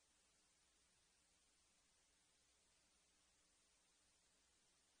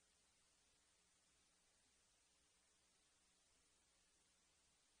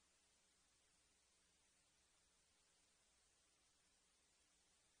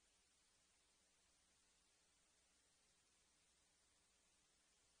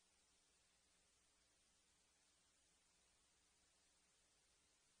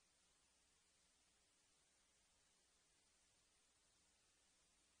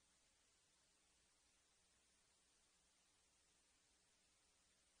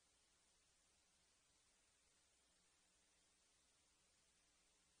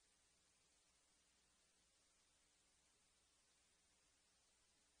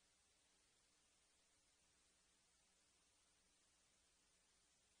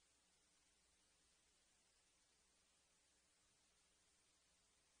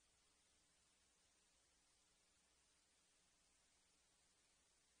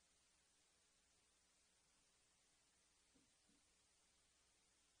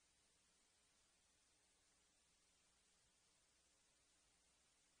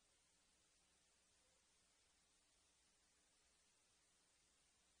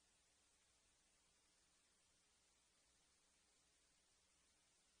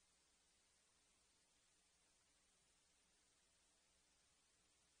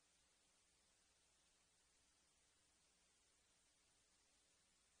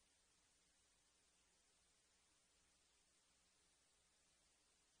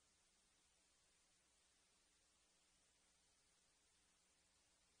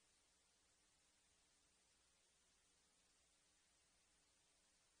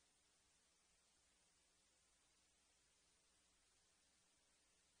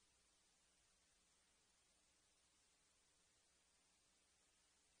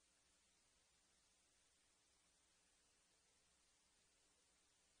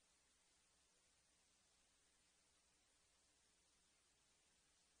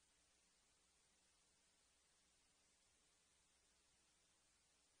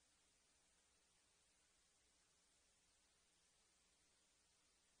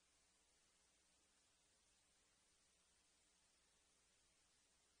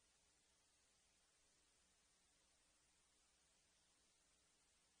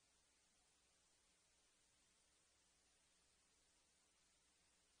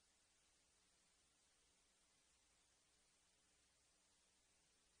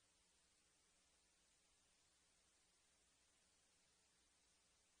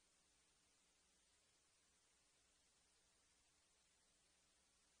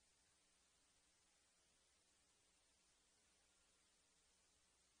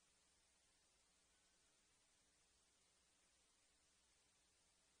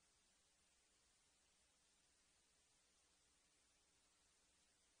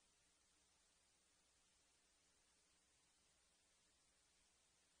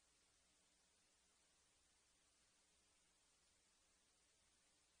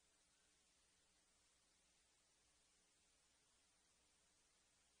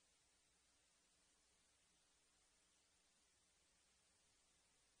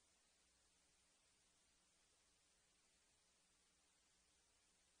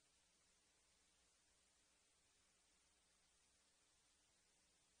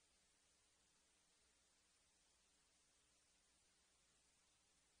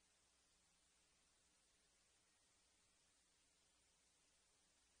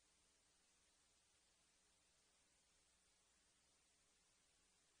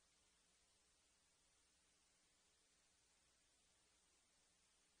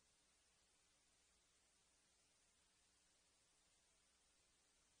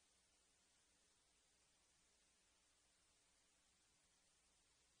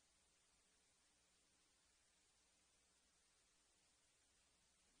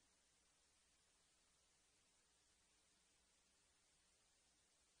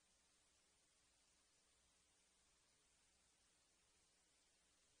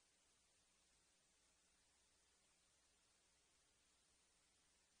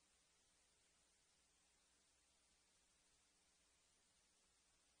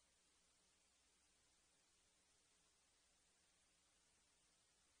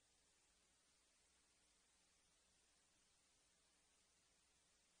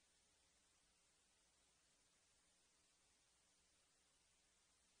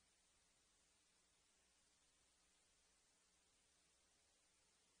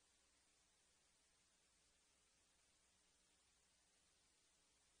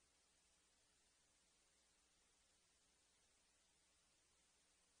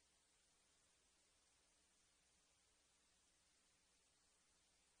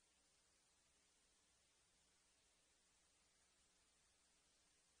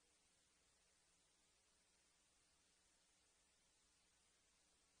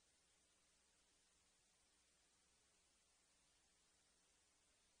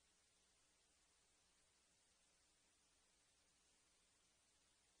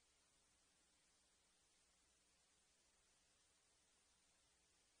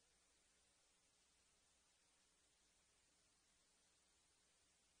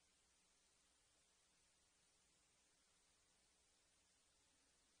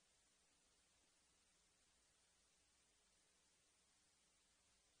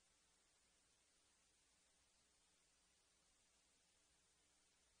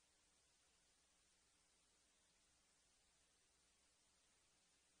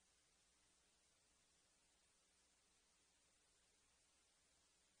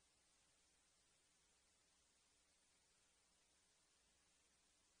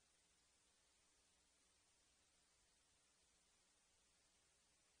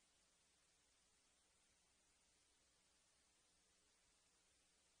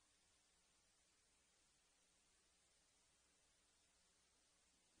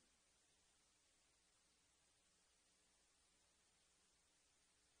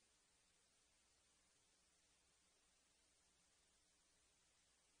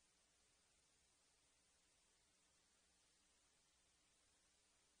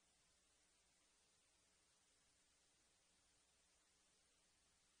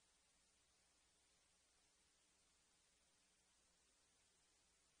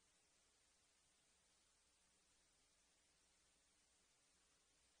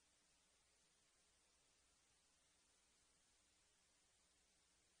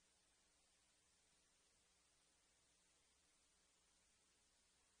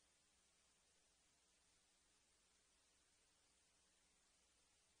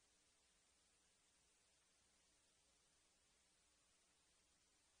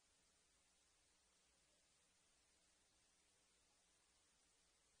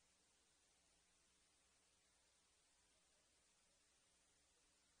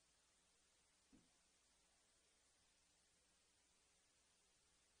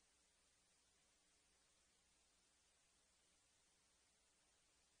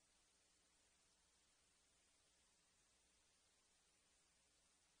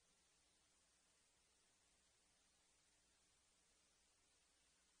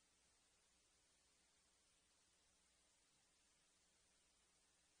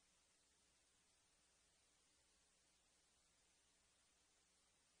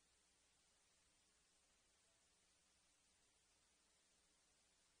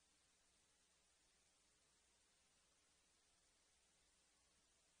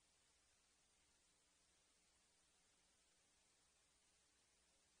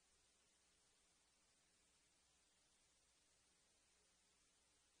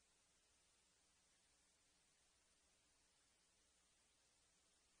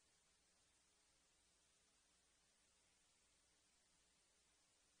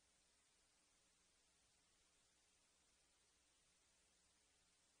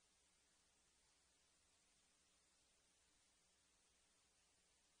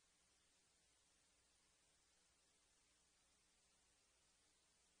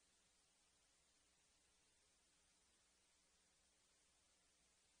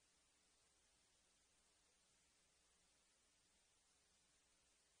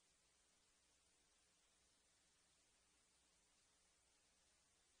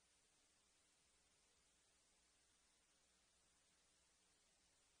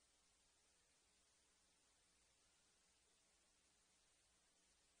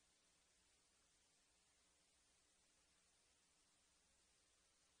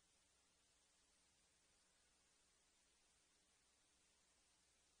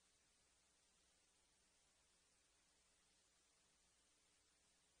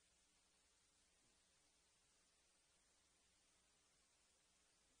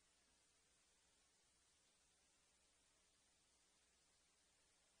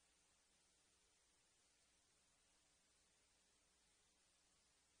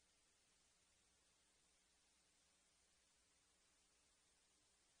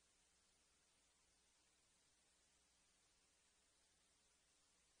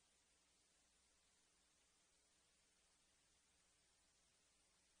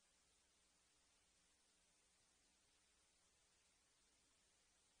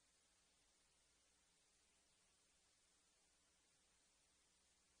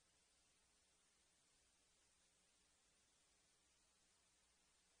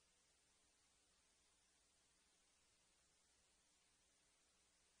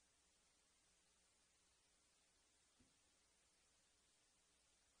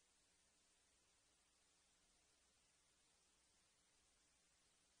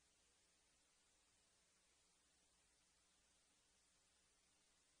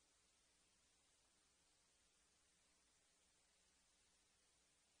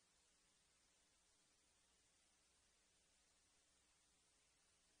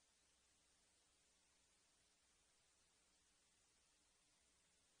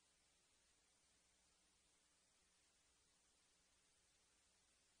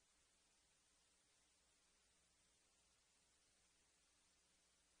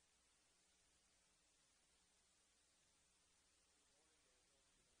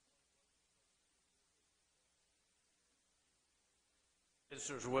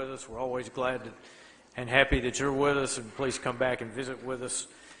 visitors with us. We're always glad and happy that you're with us, and please come back and visit with us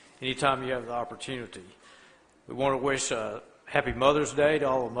anytime you have the opportunity. We want to wish a happy Mother's Day to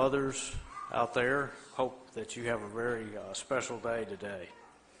all the mothers out there. Hope that you have a very special day today.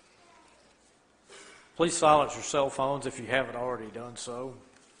 Please silence your cell phones if you haven't already done so.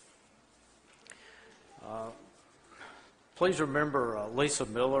 Please remember Lisa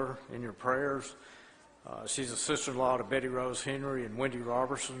Miller in your prayers. She's a sister-in-law to Betty Rose Henry and Wendy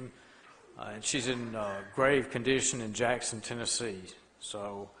Robertson, and she's in grave condition in Jackson, Tennessee.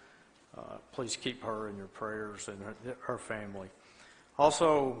 So please keep her in your prayers and her family.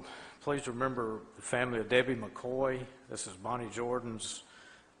 Also, please remember the family of Debbie McCoy. This is Bonnie Jordan's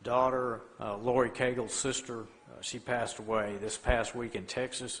daughter, Lori Cagle's sister. She passed away this past week in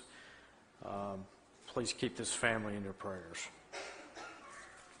Texas. Please keep this family in your prayers.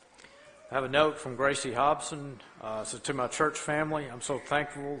 I have a note from Gracie Hobson. So to my church family, I'm so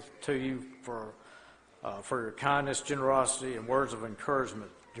thankful to you for your kindness, generosity, and words of encouragement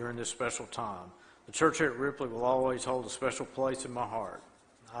during this special time. The church here at Ripley will always hold a special place in my heart.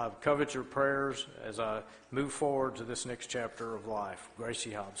 I covet your prayers as I move forward to this next chapter of life.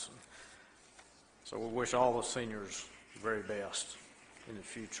 Gracie Hobson. So we wish all the seniors the very best in the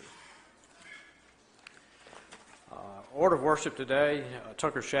future. Order of worship today,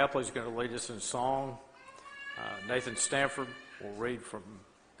 Tucker Shapley is going to lead us in song. Nathan Stanford will read from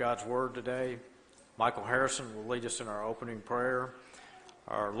God's Word today. Michael Harrison will lead us in our opening prayer.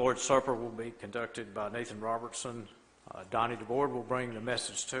 Our Lord's Supper will be conducted by Nathan Robertson. Donnie DeBoard will bring the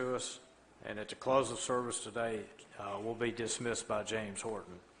message to us. And at the close of service today, we'll be dismissed by James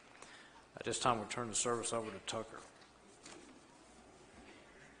Horton. At this time, we'll turn the service over to Tucker.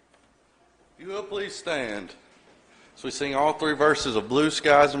 You will please stand. So we sing all three verses of Blue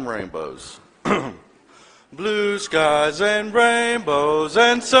Skies and Rainbows. Blue skies and rainbows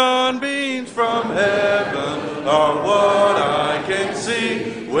and sunbeams from heaven are what I can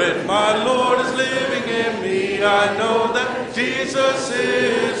see. When my Lord is living in me, I know that Jesus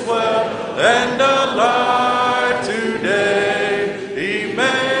is well and alive today. He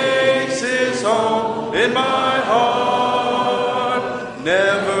makes his home in my heart.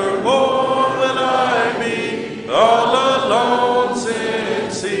 Nevermore will I be all alone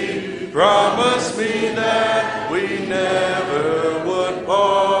since he promised me that we never would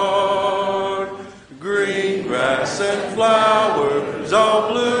part. Green grass and flowers all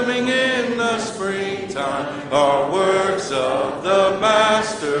blooming in the springtime are works of the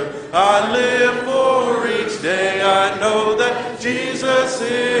Master. I live for each day. I know that Jesus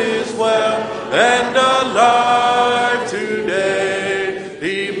is well and alive today.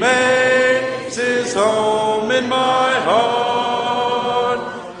 He makes his home in my heart.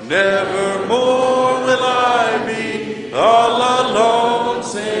 Nevermore will I be all alone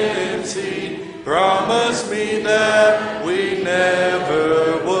since he promised me that we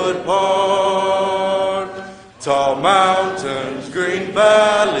never would part. Tall mountains, green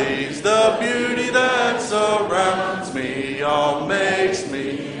valleys, the beauty that surrounds me all makes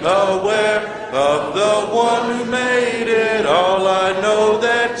me aware of the one who made it all. I know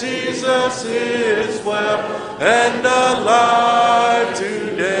that Jesus is well and alive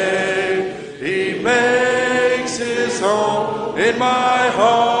today. He makes his home in my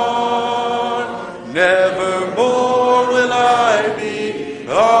heart. Nevermore will I be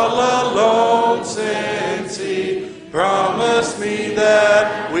all alone since he promised me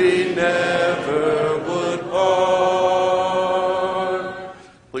that we never would part.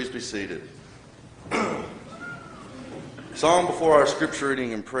 Please be seated. Song before our scripture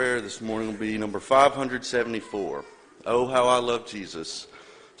reading and prayer this morning will be number 574. Oh, how I love Jesus.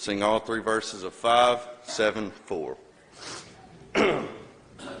 Sing all three verses of 574.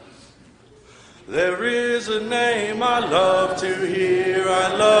 There is a name I love to hear,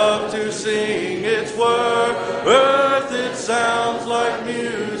 I love to sing its worth. It sounds like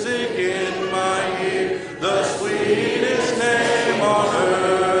music in my ear, the sweetest name on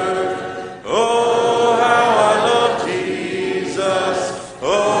earth. Oh, how I love Jesus.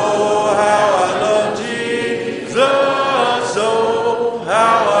 Oh, how I love Jesus. Oh,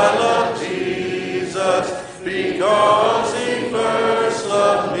 how I love Jesus, because he first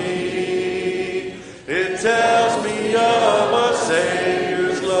loved me. It tells me of a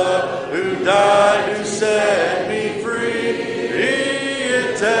Savior's love who died to set me free.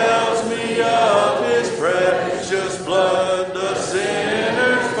 It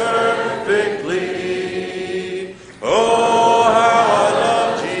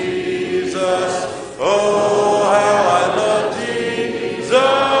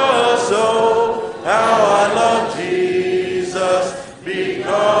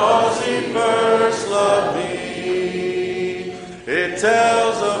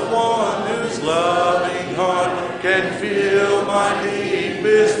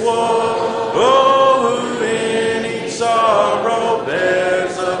deepest woe. Oh, who in each sorrow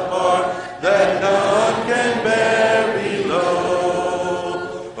bears a part that none can bear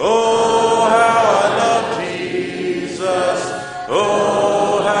below. Oh, how I love Jesus.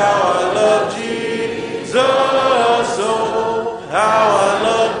 Oh, how I love Jesus. Oh, how I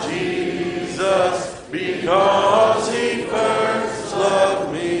love Jesus, because he first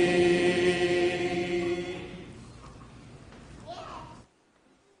loved me.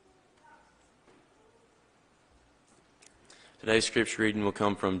 Today's scripture reading will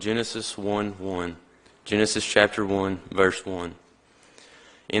come from Genesis 1:1. Genesis chapter 1, verse 1.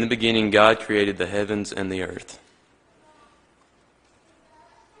 In the beginning, God created the heavens and the earth.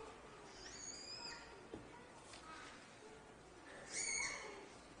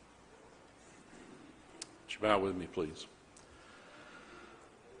 Would you bow with me, please?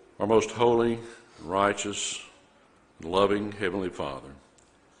 Our most holy, righteous, and loving Heavenly Father,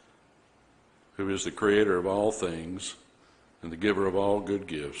 who is the creator of all things and the giver of all good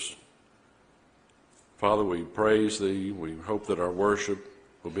gifts. Father, we praise Thee. We hope that our worship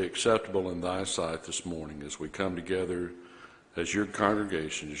will be acceptable in Thy sight this morning as we come together as Your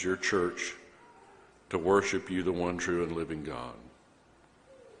congregation, as Your church, to worship You, the one true and living God.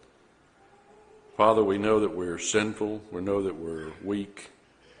 Father, we know that we're sinful. We know that we're weak.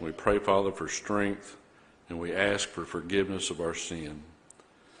 We pray, Father, for strength, and we ask for forgiveness of our sin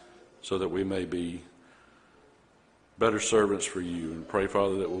so that we may be better servants for You, and pray,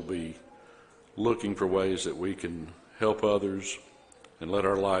 Father, that we'll be looking for ways that we can help others and let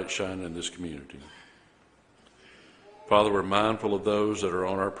our light shine in this community. Father, we're mindful of those that are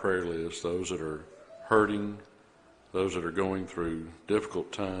on our prayer list, those that are hurting, those that are going through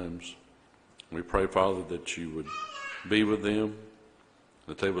difficult times. We pray, Father, that You would be with them,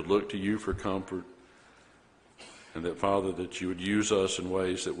 that they would look to You for comfort, and that, Father, that You would use us in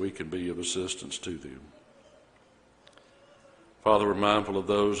ways that we can be of assistance to them. Father, we're mindful of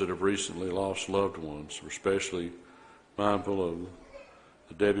those that have recently lost loved ones. We're especially mindful of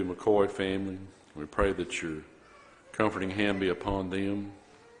the Debbie McCoy family. We pray that Your comforting hand be upon them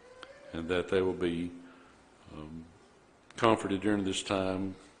and that they will be comforted during this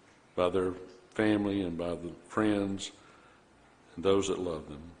time by their family and by the friends and those that love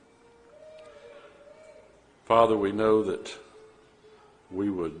them. Father, we know that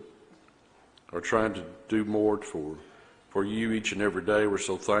we are trying to do more for You each and every day. We're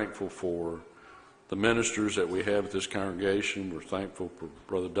so thankful for the ministers that we have at this congregation. We're thankful for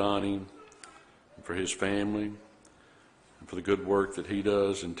Brother Donnie and for his family and for the good work that he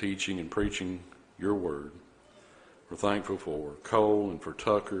does in teaching and preaching Your word. We're thankful for Cole and for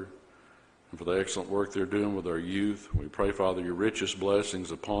Tucker and for the excellent work they're doing with our youth. We pray, Father, Your richest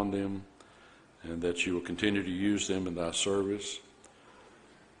blessings upon them and that You will continue to use them in Thy service.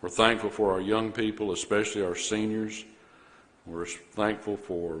 We're thankful for our young people, especially our seniors. We're thankful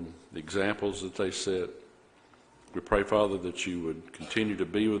for the examples that they set. We pray, Father, that You would continue to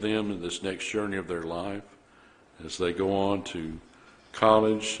be with them in this next journey of their life as they go on to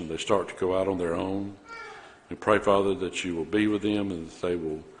college and they start to go out on their own. We pray, Father, that You will be with them and that they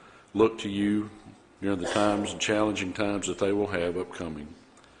will look to You during the times and challenging times that they will have upcoming,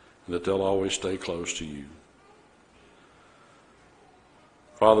 and that they'll always stay close to You.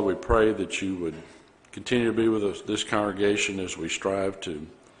 Father, we pray that You would continue to be with us, this congregation, as we strive to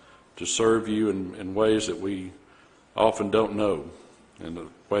serve You in ways that we often don't know, and the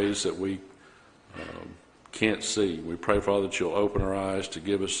ways that we can't see. We pray, Father, that You'll open our eyes to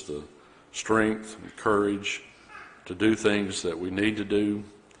give us the strength and courage to do things that we need to do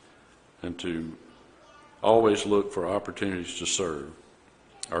and to always look for opportunities to serve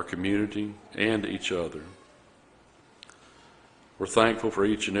our community and each other. We're thankful for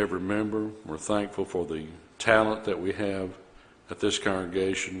each and every member. We're thankful for the talent that we have at this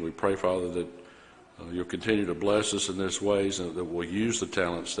congregation. We pray, Father, that You'll continue to bless us in these ways and that we'll use the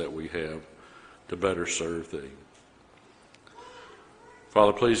talents that we have to better serve Thee.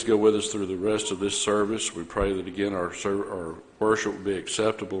 Father, please go with us through the rest of this service. We pray that, again, our worship will be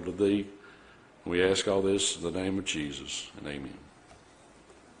acceptable to Thee. We ask all this in the name of Jesus, and amen.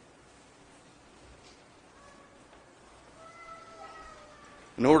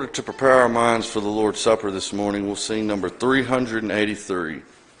 In order to prepare our minds for the Lord's Supper this morning, we'll sing number 383.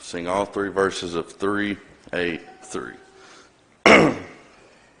 Sing all three verses of 383.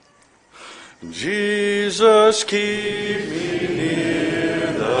 Jesus, keep me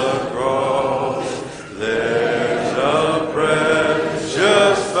near the cross. There's a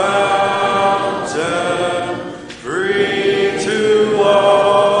precious fountain, free to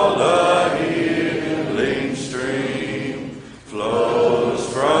all, a healing stream flows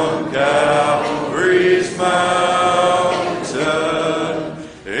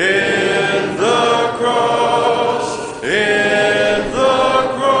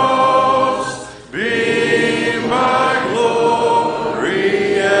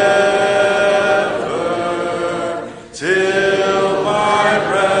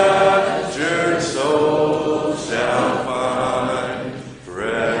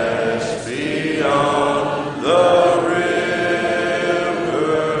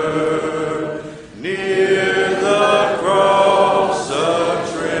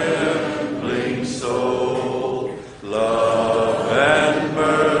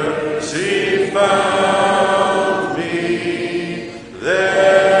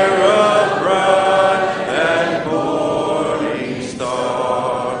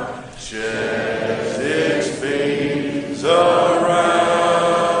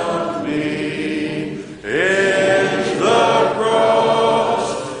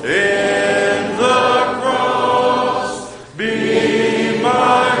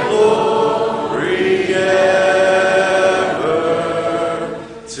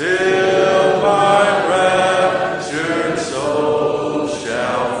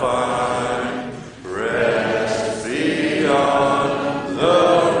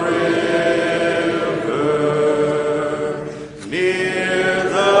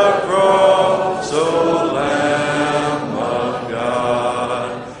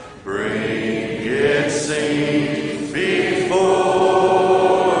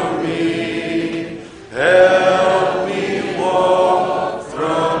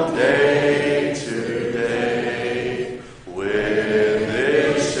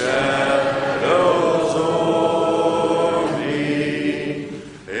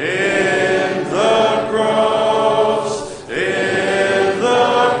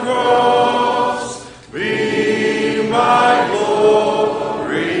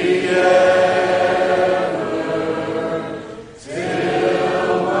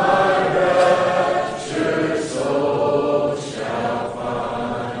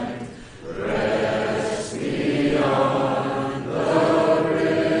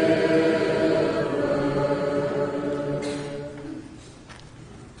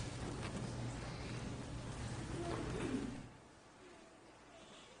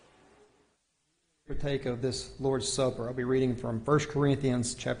partake of this Lord's Supper, I'll be reading from 1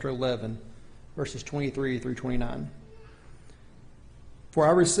 Corinthians chapter 11, verses 23 through 29. For I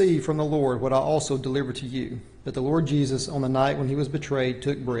received from the Lord what I also delivered to you, that the Lord Jesus, on the night when he was betrayed,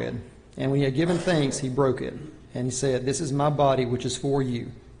 took bread, and when he had given thanks, he broke it, and he said, "This is my body, which is for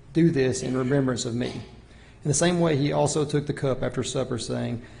you. Do this in remembrance of me." In the same way, he also took the cup after supper,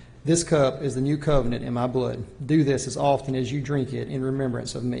 saying, "This cup is the new covenant in my blood. Do this as often as you drink it in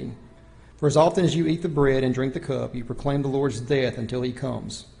remembrance of me. For as often as you eat the bread and drink the cup, you proclaim the Lord's death until he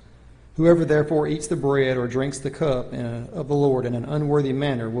comes. Whoever therefore eats the bread or drinks the cup of the Lord in an unworthy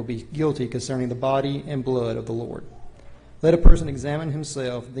manner will be guilty concerning the body and blood of the Lord. Let a person examine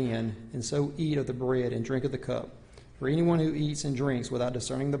himself then, and so eat of the bread and drink of the cup. For anyone who eats and drinks without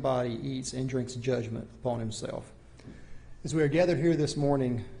discerning the body eats and drinks judgment upon himself." As we are gathered here this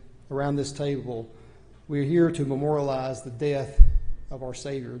morning around this table, we are here to memorialize the death of our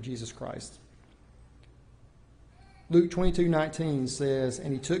Savior, Jesus Christ. Luke 22:19 says,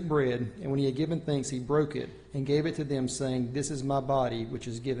 "And he took bread, and when he had given thanks, he broke it, and gave it to them, saying, 'This is my body, which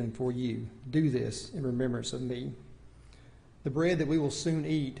is given for you. Do this in remembrance of me.'" The bread that we will soon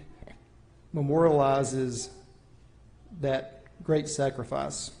eat memorializes that great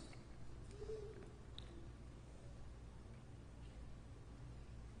sacrifice.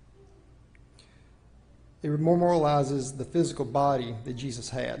 It memorializes the physical body that Jesus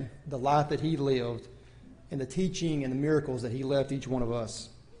had, the life that he lived, and the teaching and the miracles that he left each one of us.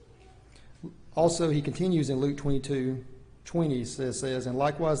 Also, he continues in Luke 22:20 says, "And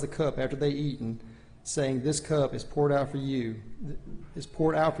likewise the cup after they eaten, saying, 'This cup is poured out for you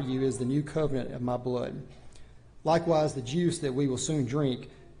is the new covenant of my blood.'" Likewise, the juice that we will soon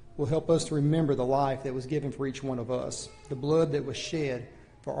drink will help us to remember the life that was given for each one of us, the blood that was shed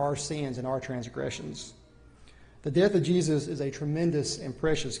for our sins and our transgressions. The death of Jesus is a tremendous and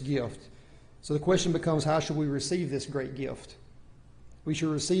precious gift. So the question becomes, how should we receive this great gift? We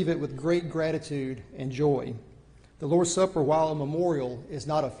should receive it with great gratitude and joy. The Lord's Supper, while a memorial, is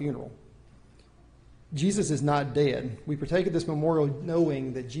not a funeral. Jesus is not dead. We partake of this memorial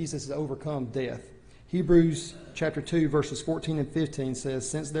knowing that Jesus has overcome death. Hebrews chapter 2, verses 14 and 15 says,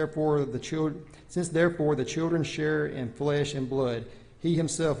 Since therefore the children share in flesh and blood, he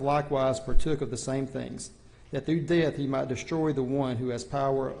himself likewise partook of the same things, that through death he might destroy the one who has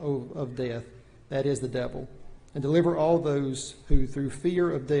power of death, that is the devil, and deliver all those who through fear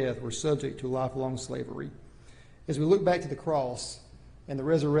of death were subject to lifelong slavery." As we look back to the cross and the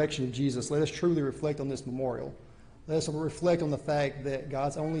resurrection of Jesus, let us truly reflect on this memorial. Let us reflect on the fact that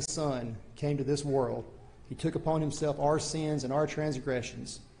God's only Son came to this world. He took upon himself our sins and our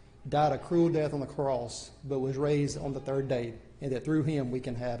transgressions, died a cruel death on the cross, but was raised on the third day, and that through him we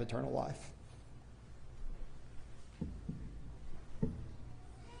can have eternal life.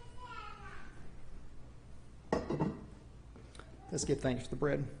 Let's give thanks for the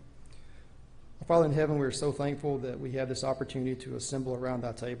bread. Our Father in heaven, we are so thankful that we have this opportunity to assemble around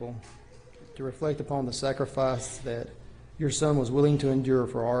thy table, to reflect upon the sacrifice that your Son was willing to endure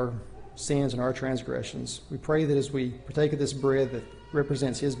for our sins and our transgressions. We pray that as we partake of this bread that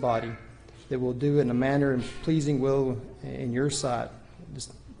represents his body, that we'll do it in a manner and pleasing will in your sight.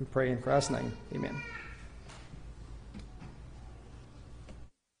 We pray in Christ's name. Amen.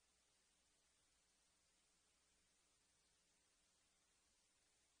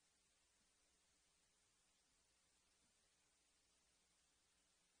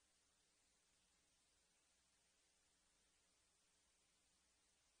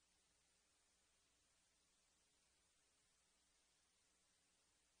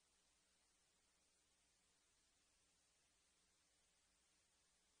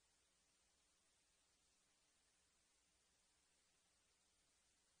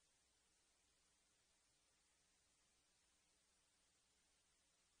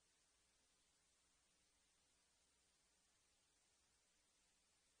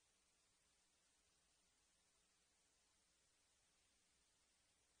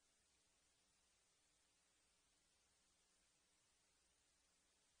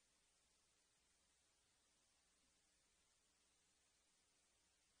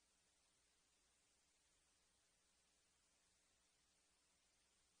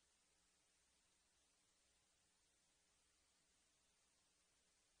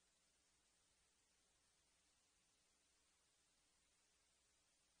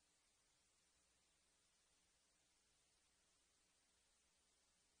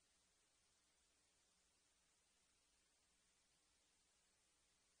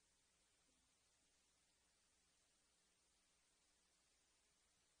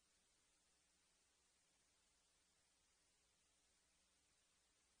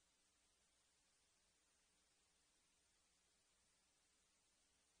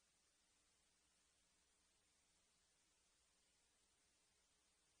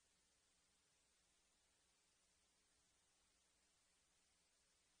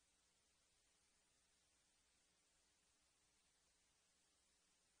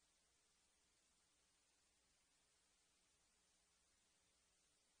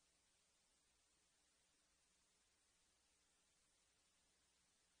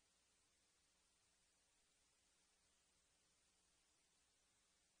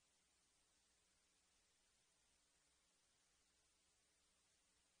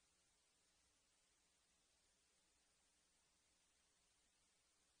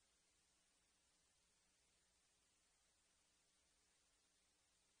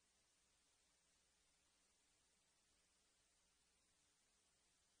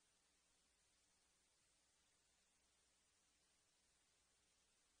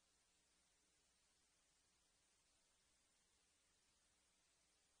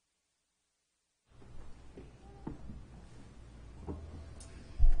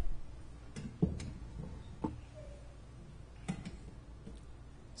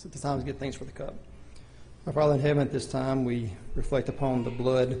 So at this time, let's give thanks for the cup. Our Father in heaven, at this time, we reflect upon the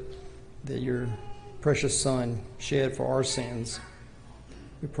blood that your precious Son shed for our sins.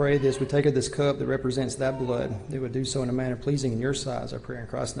 We pray that as we take of this cup that represents that blood, that we would do so in a manner pleasing in your sight, is our prayer in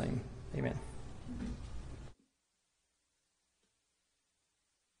Christ's name. Amen.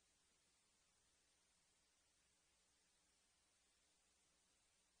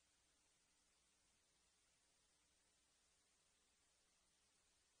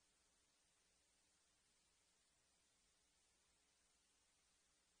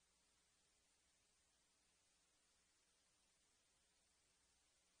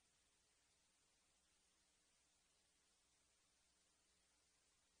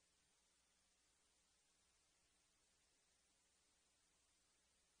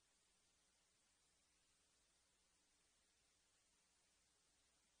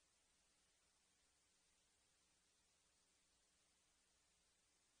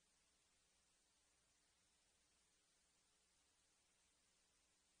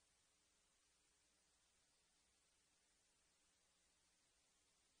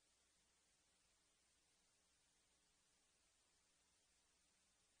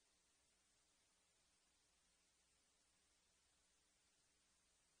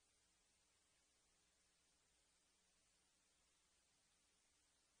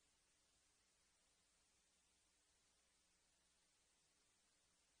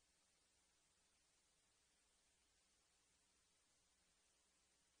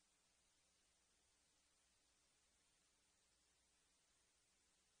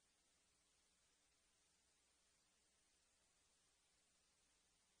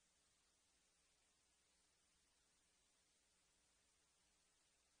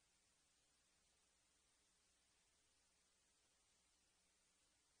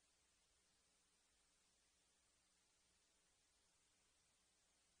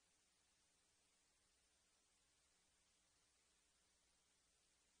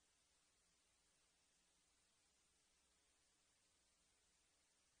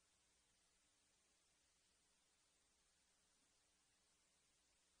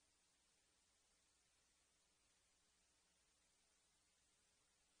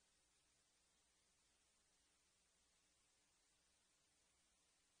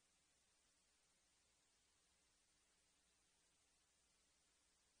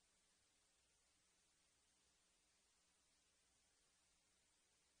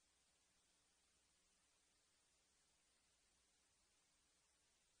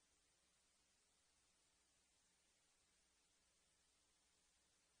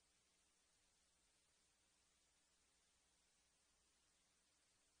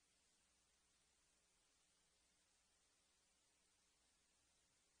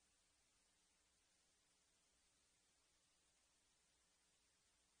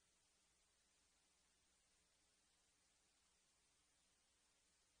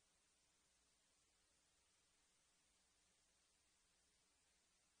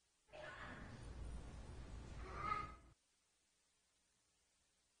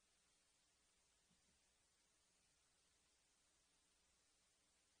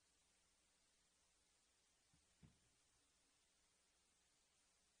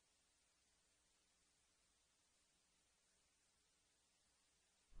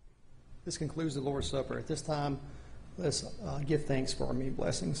 This concludes the Lord's Supper. At this time, let's give thanks for our many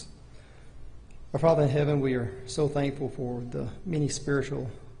blessings. Our Father in heaven, we are so thankful for the many spiritual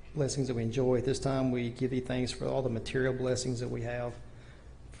blessings that we enjoy. At this time, we give you thanks for all the material blessings that we have,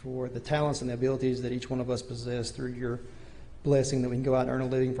 for the talents and the abilities that each one of us possess through your blessing, that we can go out and earn a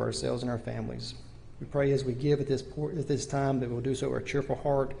living for ourselves and our families. We pray as we give at this time that we'll do so with a cheerful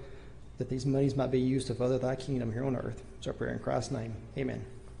heart, that these monies might be used to further thy kingdom here on earth. It's our prayer in Christ's name. Amen.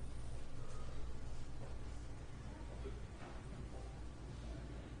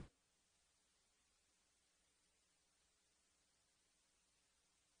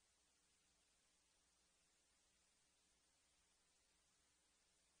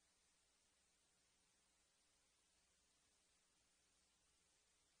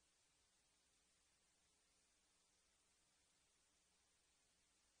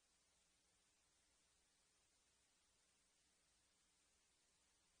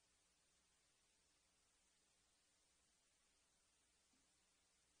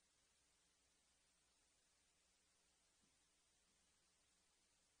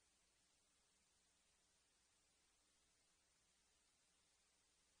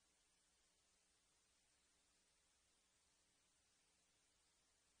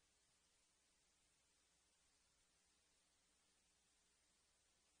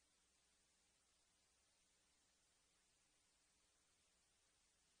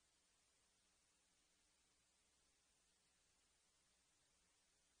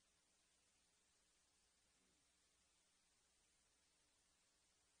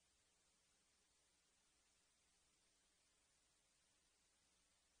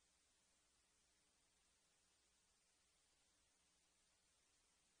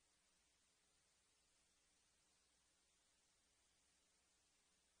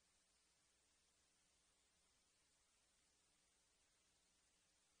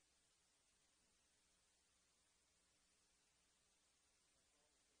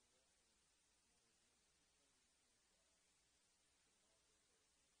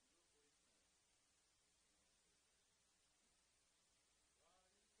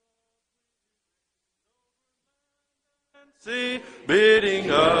 sea, bidding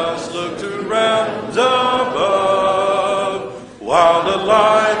us look to realms above, while the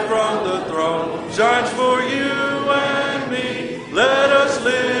light from the throne shines for you and me. Let us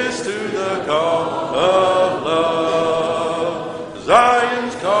listen to the call of love.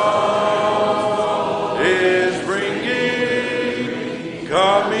 Zion's call is ringing,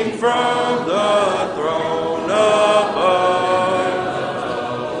 coming from the throne above.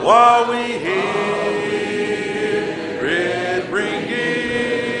 While we hear it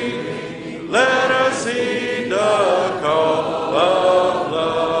ringing, let us heed the call of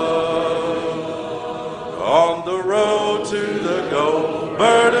love. On the road to the goal,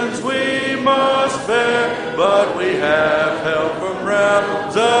 burdens we must bear, but we have help from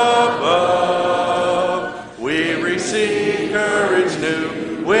realms above. We receive courage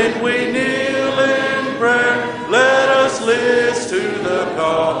new when we kneel in prayer. Let us listen to the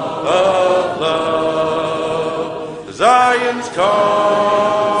call of love. Zion's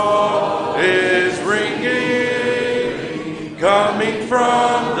call is ringing, coming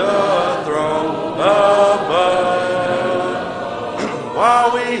from the throne above.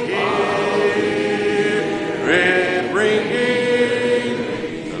 While we hear it ringing,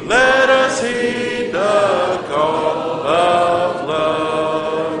 let us heed the call of love.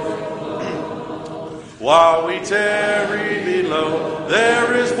 While we tarry below,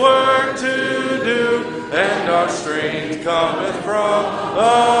 there is work to do, and our strength cometh from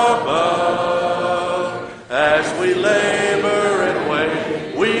above. As we labor and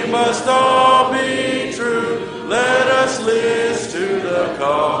wait, we must all be true. Let us listen to the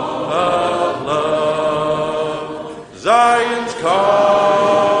call of love. Zion's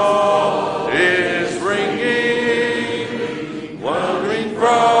call is ringing, wandering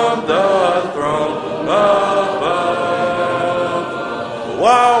from the throne above.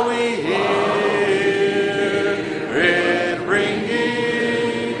 While we hear it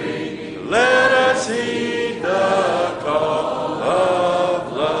ringing, let us heed the call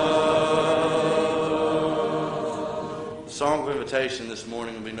of love. The song of invitation this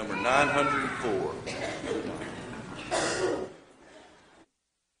morning will be number 904.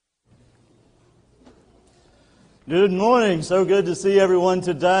 Good morning. So good to see everyone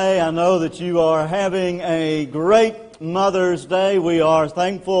today. I know that you are having a great Mother's Day. We are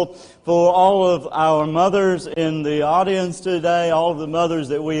thankful for all of our mothers in the audience today, all of the mothers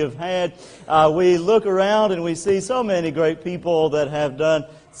that we have had. We look around and we see so many great people that have done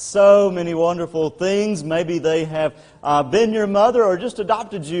so many wonderful things. Maybe they have been your mother or just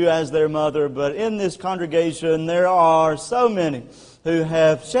adopted you as their mother, but in this congregation there are so many who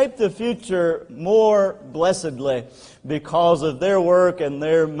have shaped the future more blessedly because of their work and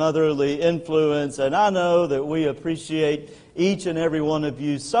their motherly influence. And I know that we appreciate each and every one of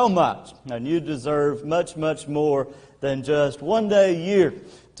you so much, and you deserve much, much more than just one day a year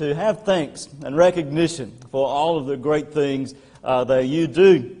to have thanks and recognition for all of the great things that you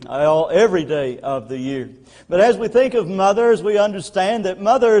do every day of the year. But as we think of mothers, we understand that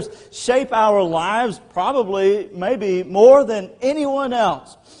mothers shape our lives probably, maybe more than anyone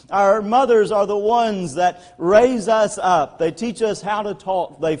else. Our mothers are the ones that raise us up. They teach us how to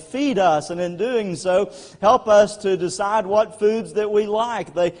talk. They feed us, and in doing so, help us to decide what foods that we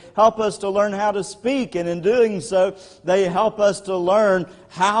like. They help us to learn how to speak, and in doing so, they help us to learn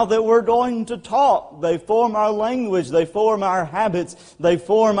how that we're going to talk. They form our language. They form our habits. They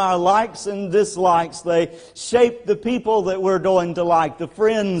form our likes and dislikes. They shape the people that we're going to like, the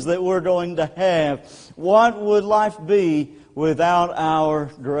friends that we're going to have. What would life be without our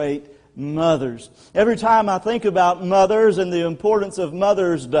great mothers? Every time I think about mothers and the importance of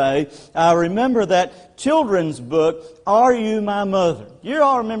Mother's Day, I remember that children's book, Are You My Mother? You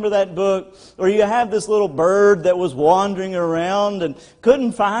all remember that book where you have this little bird that was wandering around and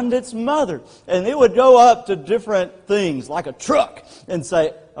couldn't find its mother. And it would go up to different things like a truck and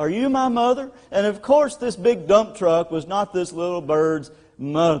say, Are you my mother? And of course this big dump truck was not this little bird's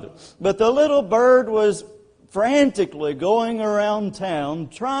mother. But the little bird was frantically going around town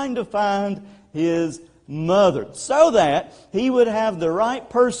trying to find his mother so that he would have the right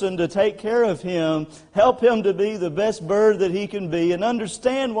person to take care of him, help him to be the best bird that he can be, and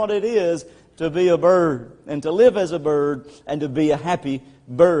understand what it is to be a bird and to live as a bird and to be a happy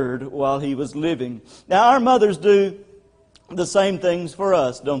bird while he was living. Now our mothers do the same things for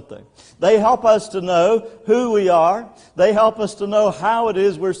us, don't they? They help us to know who we are. They help us to know how it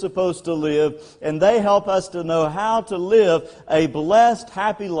is we're supposed to live. And they help us to know how to live a blessed,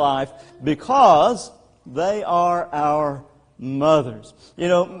 happy life because they are our mothers. You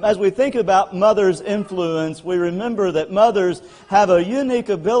know, as we think about mothers' influence, we remember that mothers have a unique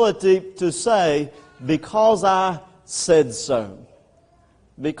ability to say, because I said so.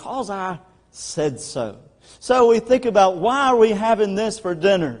 Because I said so. So we think about, why are we having this for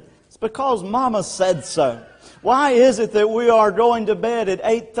dinner? It's because Mama said so. Why is it that we are going to bed at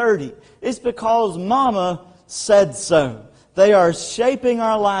 8:30? It's because Mama said so. They are shaping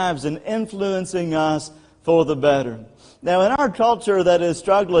our lives and influencing us for the better. Now, in our culture that is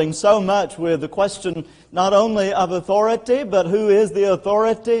struggling so much with the question not only of authority, but who is the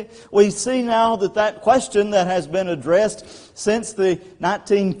authority, we see now that question that has been addressed since the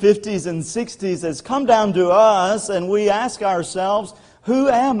 1950s and 60s has come down to us, and we ask ourselves, who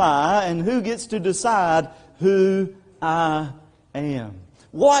am I, and who gets to decide who I am?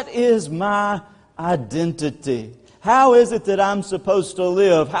 What is my identity? How is it that I'm supposed to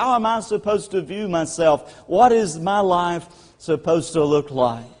live? How am I supposed to view myself? What is my life supposed to look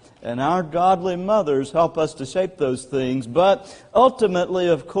like? And our godly mothers help us to shape those things. But ultimately,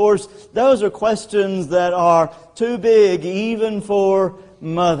 of course, those are questions that are too big even for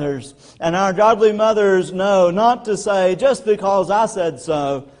mothers. And our godly mothers know not to say, just because I said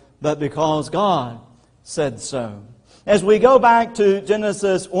so, but because God said so. As we go back to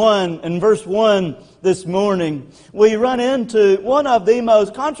Genesis 1 and verse 1 this morning, we run into one of the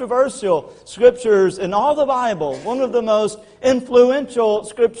most controversial scriptures in all the Bible, one of the most influential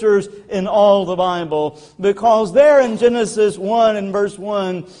scriptures in all the Bible, because there in Genesis 1 and verse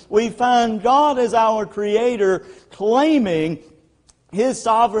 1, we find God as our Creator claiming His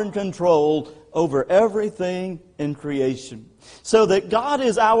sovereign control over everything in creation. So that God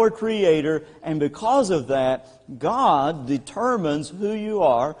is our Creator, and because of that, God determines who you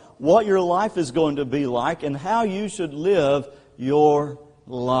are, what your life is going to be like, and how you should live your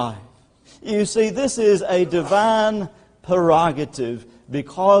life. You see, this is a divine prerogative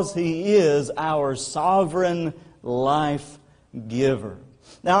because He is our sovereign life giver.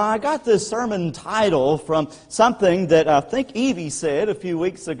 Now, I got this sermon title from something that I think Evie said a few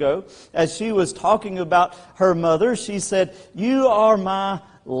weeks ago as she was talking about her mother. She said, "You are my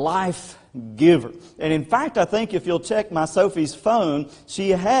life giver." And in fact, I think if you'll check my Sophie's phone, she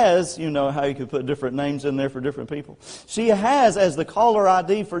has, you know how you can put different names in there for different people. She has as the caller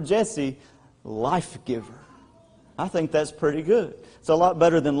ID for Jesse, life giver. I think that's pretty good. It's a lot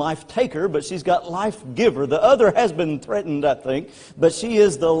better than life taker, but she's got life giver. The other has been threatened, I think, but she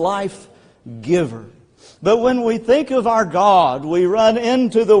is the life giver. But when we think of our God, we run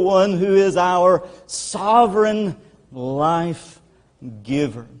into the one who is our sovereign life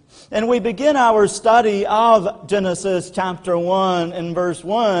giver. And we begin our study of Genesis chapter 1 and verse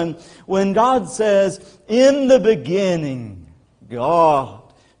 1 when God says, "In the beginning, God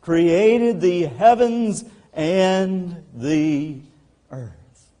created the heavens and the earth."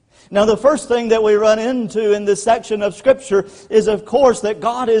 Now, the first thing that we run into in this section of Scripture is, of course, that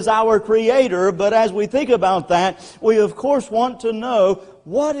God is our Creator. But as we think about that, we, of course, want to know,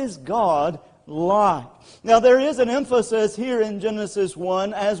 what is God like? Now, there is an emphasis here in Genesis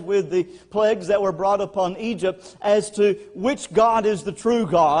 1, as with the plagues that were brought upon Egypt, as to which God is the true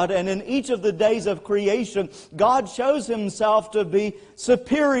God. And in each of the days of creation, God shows Himself to be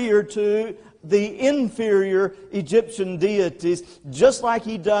superior to the inferior Egyptian deities, just like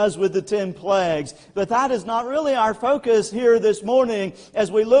He does with the 10 plagues. But that is not really our focus here this morning.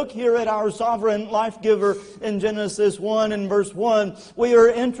 As we look here at our sovereign life giver in Genesis 1 and verse 1, we are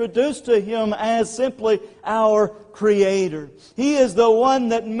introduced to Him as simply our Creator. He is the one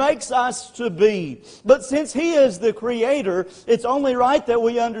that makes us to be. But since He is the Creator, it's only right that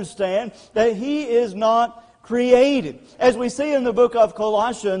we understand that He is not created. As we see in the book of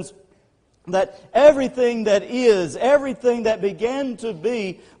Colossians, that everything that is, everything that began to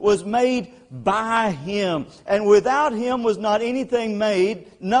be, was made by Him. And without Him was not anything made,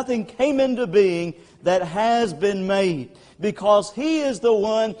 nothing came into being that has been made. Because He is the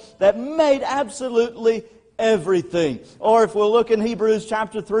one that made absolutely everything. Or if we'll look in Hebrews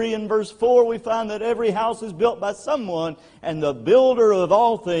chapter 3 and verse 4, we find that every house is built by someone, and the builder of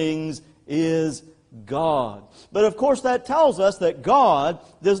all things is God. But of course that tells us that God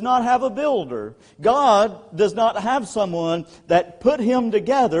does not have a builder. God does not have someone that put Him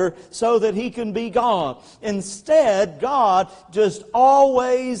together so that He can be God. Instead, God just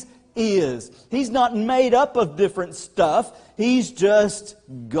always is. He's not made up of different stuff. He's just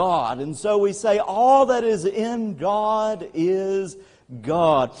God. And so we say all that is in God is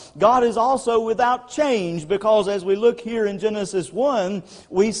God. God is also without change, because as we look here in Genesis 1,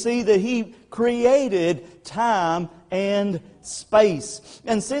 we see that He created time and space.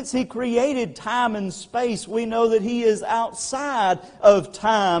 And since He created time and space, we know that He is outside of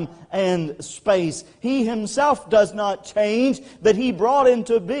time and space. He Himself does not change, but He brought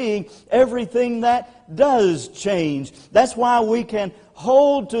into being everything that does change. That's why we can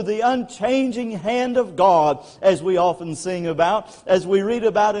hold to the unchanging hand of God, as we often sing about. As we read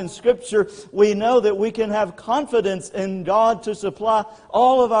about in Scripture, we know that we can have confidence in God to supply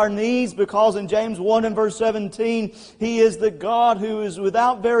all of our needs, because in James 1 and verse 17, He is the God who is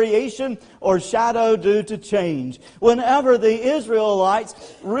without variation or shadow due to change. Whenever the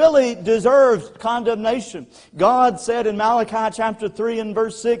Israelites really deserved condemnation, God said in Malachi chapter 3 and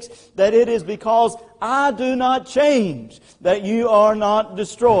verse 6 that it is because I do not change that you are not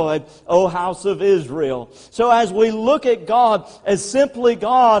destroyed, O house of Israel. So as we look at God as simply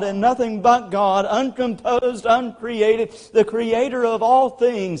God and nothing but God, uncomposed, uncreated, the Creator of all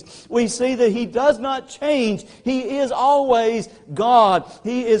things, we see that He does not change. He is always God.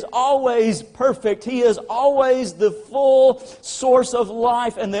 He is always perfect. He is always the full source of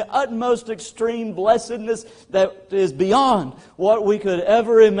life and the utmost extreme blessedness that is beyond what we could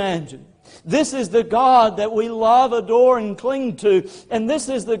ever imagine. This is the God that we love, adore, and cling to. And this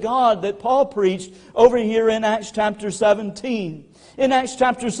is the God that Paul preached over here in Acts chapter 17. In Acts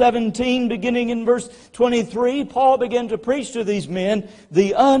chapter 17, beginning in verse 23, Paul began to preach to these men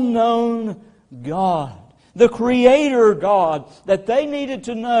the unknown God, the Creator God that they needed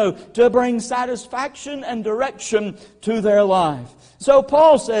to know to bring satisfaction and direction to their life. So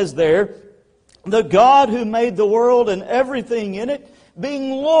Paul says there, the God who made the world and everything in it,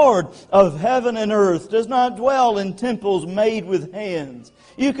 being Lord of heaven and earth, does not dwell in temples made with hands.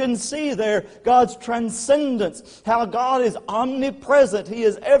 You can see there God's transcendence, how God is omnipresent. He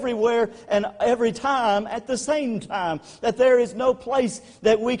is everywhere and every time at the same time. That there is no place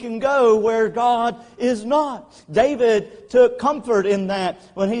that we can go where God is not. David took comfort in that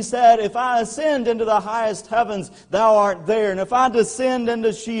when he said, if I ascend into the highest heavens, Thou art there. And if I descend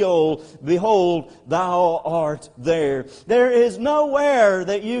into Sheol, behold, Thou art there. There is nowhere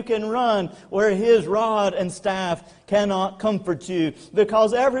that you can run where His rod and staff cannot comfort you,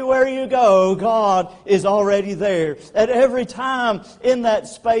 because everywhere you go, God is already there. At every time in that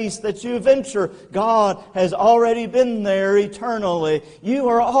space that you venture, God has already been there eternally. You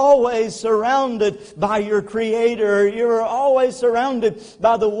are always surrounded by your Creator. You are always surrounded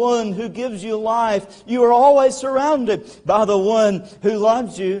by the One who gives you life. You are always surrounded by the One who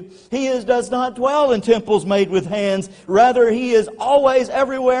loves you. He does not dwell in temples made with hands. Rather, He is always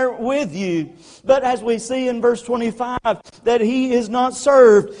everywhere with you. But as we see in verse 25, that He is not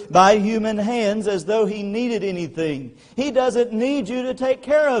served by human hands as though He needed anything. He doesn't need you to take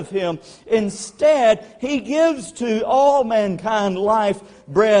care of Him. Instead, He gives to all mankind life,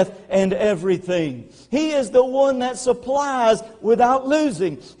 breath, and everything. He is the one that supplies without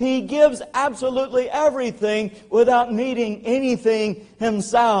losing. He gives absolutely everything without needing anything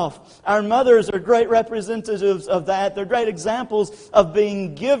Himself. Our mothers are great representatives of that. They're great examples of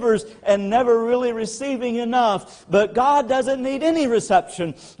being givers and never really receiving enough. But God doesn't need any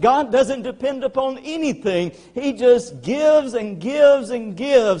reception. God doesn't depend upon anything. He just gives and gives and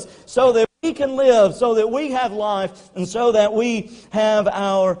gives so that we can live, so that we have life, and so that we have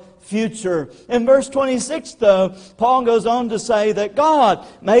our future. In verse 26, though, Paul goes on to say that God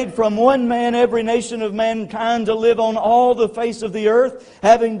made from one man every nation of mankind to live on all the face of the earth,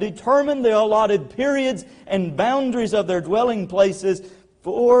 having determined the allotted periods and boundaries of their dwelling places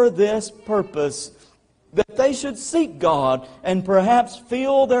for this purpose, that they should seek God and perhaps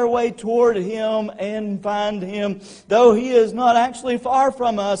feel their way toward Him and find Him, though He is not actually far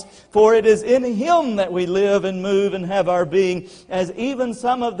from us, for it is in Him that we live and move and have our being, as even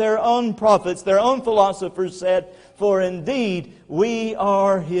some of their own prophets, their own philosophers said, for indeed we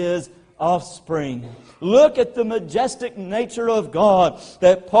are His offspring. Look at the majestic nature of God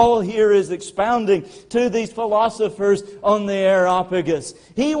that Paul here is expounding to these philosophers on the Areopagus.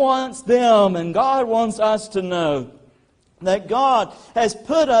 He wants them, and God wants us to know that God has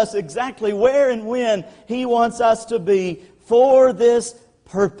put us exactly where and when He wants us to be for this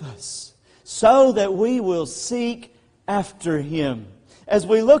purpose, so that we will seek after Him. As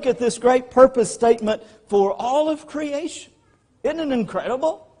we look at this great purpose statement for all of creation, isn't it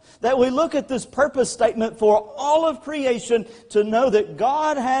incredible? That we look at this purpose statement for all of creation to know that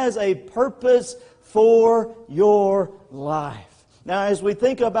God has a purpose for your life. Now, as we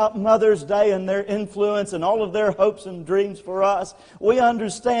think about Mother's Day and their influence and all of their hopes and dreams for us, we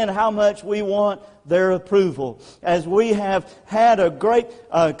understand how much we want their approval. As we have had a great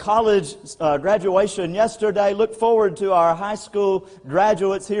college graduation yesterday, look forward to our high school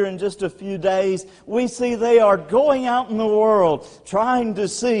graduates here in just a few days. We see they are going out in the world trying to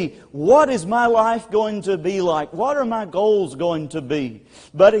see, what is my life going to be like? What are my goals going to be?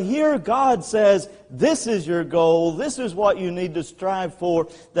 But here God says, this is your goal, this is what you need to strive for,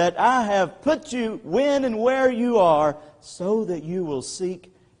 that I have put you when and where you are so that you will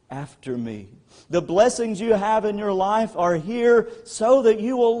seek after me. The blessings you have in your life are here so that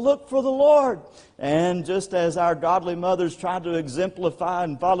you will look for the Lord. And just as our godly mothers try to exemplify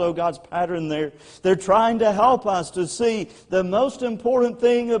and follow God's pattern there, they're trying to help us to see the most important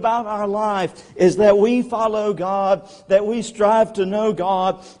thing about our life is that we follow God, that we strive to know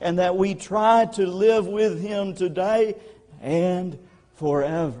God, and that we try to live with Him today and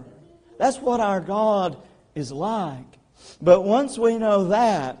forever. That's what our God is like. But once we know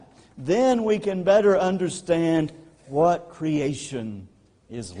that, then we can better understand what creation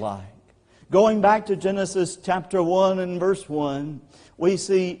is like. Going back to Genesis chapter 1 and verse 1, we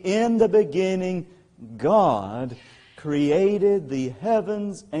see in the beginning God created the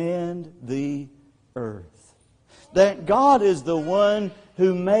heavens and the earth. That God is the one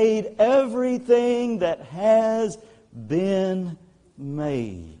who made everything that has been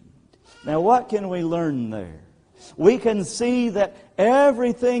made. Now what can we learn there? We can see that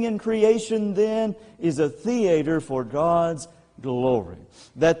everything in creation then is a theater for God's glory.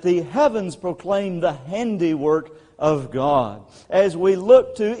 That the heavens proclaim the handiwork of God. As we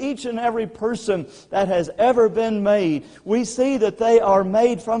look to each and every person that has ever been made, we see that they are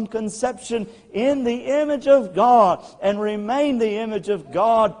made from conception in the image of God and remain the image of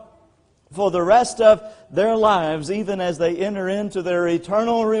God for the rest of their lives, even as they enter into their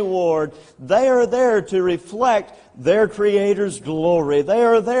eternal reward. They are there to reflect their Creator's glory. They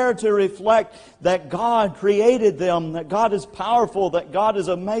are there to reflect that God created them, that God is powerful, that God is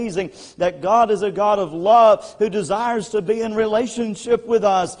amazing, that God is a God of love who desires to be in relationship with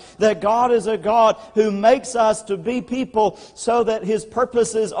us, that God is a God who makes us to be people so that His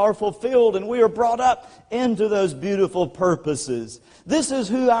purposes are fulfilled and we are brought up into those beautiful purposes. This is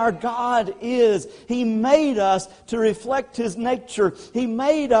who our God is. He made us to reflect His nature. He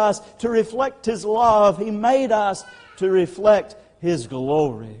made us to reflect His love. He made us to reflect His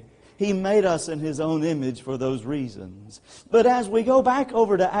glory. He made us in His own image for those reasons. But as we go back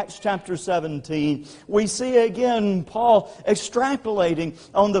over to Acts chapter 17, we see again Paul extrapolating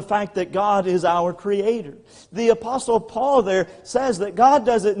on the fact that God is our Creator. The Apostle Paul there says that God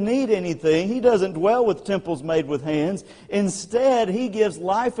doesn't need anything. He doesn't dwell with temples made with hands. Instead, He gives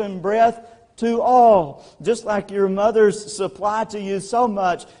life and breath to all. Just like your mothers supply to you so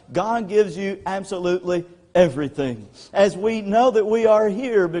much, God gives you absolutely everything. As we know that we are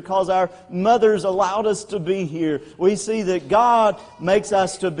here because our mothers allowed us to be here, we see that God makes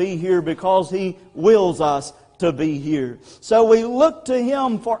us to be here because He wills us to be here. So we look to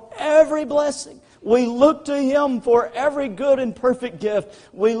Him for every blessing. We look to Him for every good and perfect gift.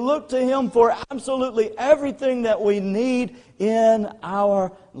 We look to Him for absolutely everything that we need in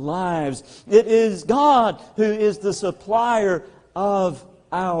our lives. It is God who is the supplier of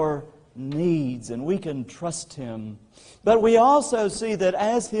our needs, and we can trust Him. But we also see that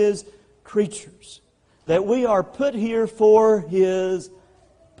as His creatures, that we are put here for His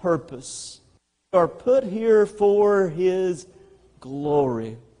purpose. We are put here for His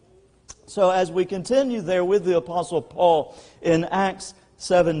glory. So as we continue there with the Apostle Paul in Acts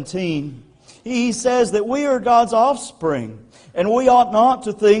 17, he says that we are God's offspring, and we ought not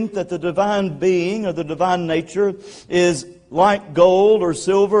to think that the divine being or the divine nature is like gold or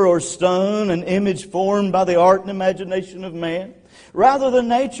silver or stone, an image formed by the art and imagination of man. Rather, the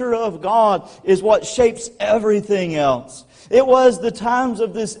nature of God is what shapes everything else. It was the times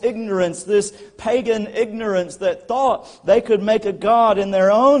of this ignorance, this pagan ignorance, that thought they could make a God in their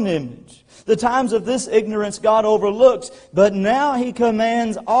own image. The times of this ignorance God overlooks, but now He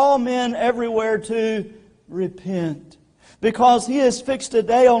commands all men everywhere to repent. Because He has fixed a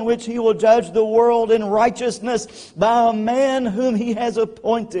day on which He will judge the world in righteousness by a man whom He has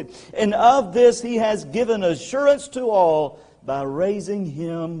appointed. And of this He has given assurance to all by raising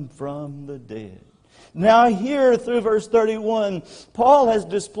Him from the dead. Now here through verse 31, Paul has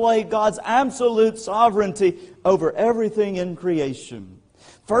displayed God's absolute sovereignty over everything in creation.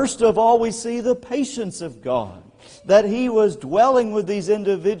 First of all, we see the patience of God. That He was dwelling with these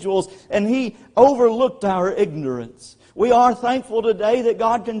individuals and He overlooked our ignorance. We are thankful today that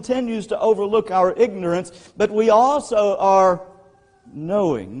God continues to overlook our ignorance, but we also are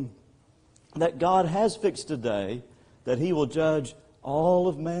knowing that God has fixed a day that He will judge all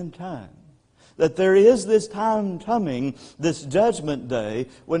of mankind. That there is this time coming, this judgment day,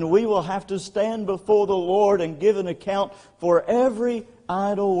 when we will have to stand before the Lord and give an account for every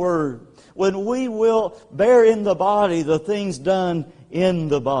idle word. When we will bear in the body the things done in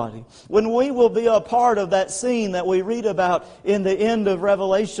the body. When we will be a part of that scene that we read about in the end of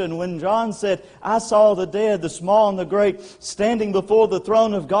Revelation, when John said, I saw the dead, the small and the great, standing before the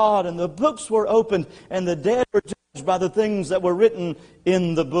throne of God, and the books were opened, and the dead were judged by the things that were written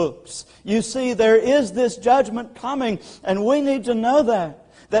in the books. You see, there is this judgment coming, and we need to know that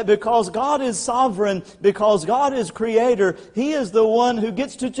because God is sovereign, because God is creator, He is the one who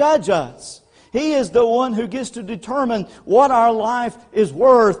gets to judge us. He is the one who gets to determine what our life is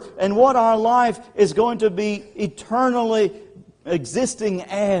worth and what our life is going to be eternally existing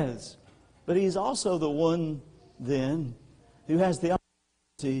as. But He's also the one then who has the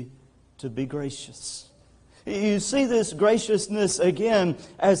opportunity to be gracious. You see this graciousness again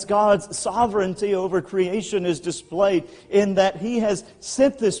as God's sovereignty over creation is displayed in that He has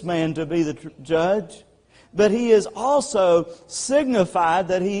sent this man to be the judge. But He is also signified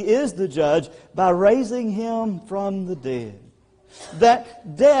that He is the judge by raising Him from the dead.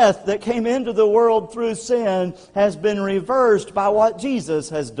 That death that came into the world through sin has been reversed by what Jesus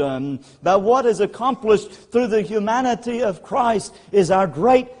has done. By what is accomplished through the humanity of Christ is our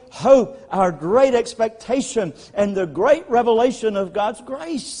great hope, our great expectation, and the great revelation of God's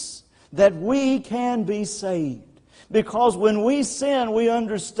grace that we can be saved. Because when we sin, we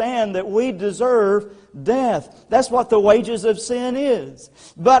understand that we deserve death. That's what the wages of sin is.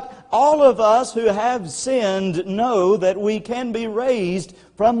 But all of us who have sinned know that we can be raised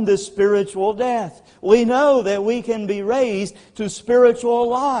from this spiritual death. We know that we can be raised to spiritual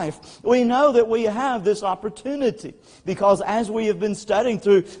life. We know that we have this opportunity. Because as we have been studying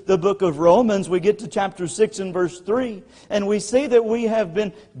through the book of Romans, we get to chapter 6 and verse 3, and we see that we have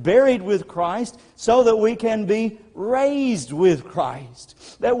been buried with Christ so that we can be raised with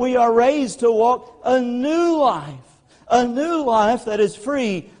Christ. That we are raised to walk a new life that is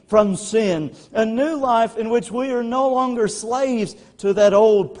free from sin, a new life in which we are no longer slaves to that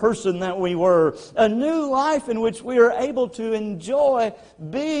old person that we were, a new life in which we are able to enjoy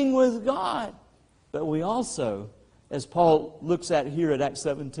being with God. But we also, as Paul looks at here at Acts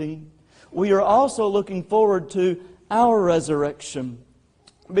 17, we are also looking forward to our resurrection.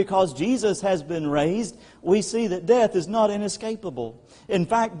 Because Jesus has been raised, we see that death is not inescapable. In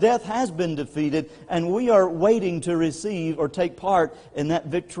fact, death has been defeated, and we are waiting to receive or take part in that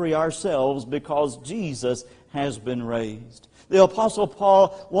victory ourselves because Jesus has been raised. The Apostle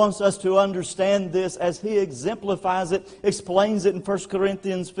Paul wants us to understand this as he exemplifies it, explains it in 1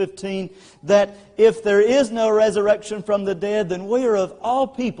 Corinthians 15, that if there is no resurrection from the dead, then we are of all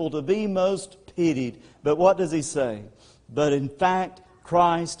people to be most pitied. But what does he say? But in fact,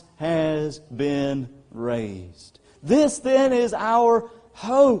 Christ has been raised. This then is our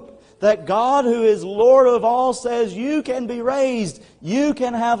hope, that God who is Lord of all says you can be raised, you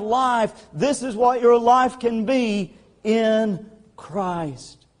can have life. This is what your life can be in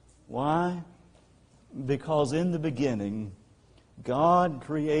Christ. Why? Because in the beginning, God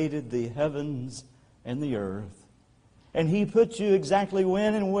created the heavens and the earth. And He put you exactly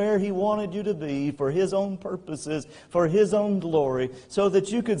when and where He wanted you to be for His own purposes, for His own glory, so that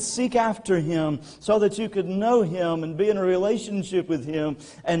you could seek after Him, so that you could know Him and be in a relationship with Him.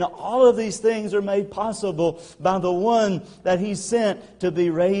 And all of these things are made possible by the one that He sent to be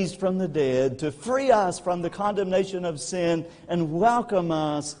raised from the dead, to free us from the condemnation of sin and welcome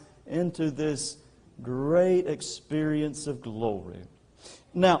us into this great experience of glory.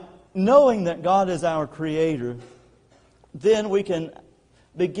 Now, knowing that God is our Creator, then we can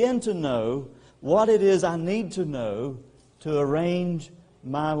begin to know what it is I need to know to arrange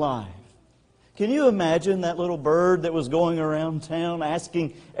my life. Can you imagine that little bird that was going around town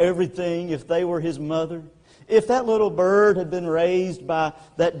asking everything if they were his mother? If that little bird had been raised by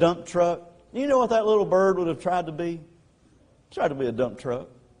that dump truck, you know what that little bird would have tried to be? Tried to be a dump truck.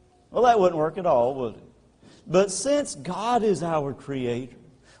 Well, that wouldn't work at all, would it? But since God is our Creator,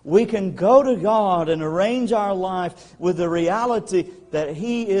 we can go to God and arrange our life with the reality that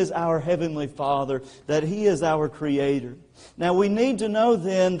He is our Heavenly Father, that He is our Creator. Now we need to know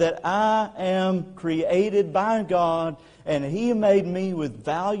then that I am created by God and He made me with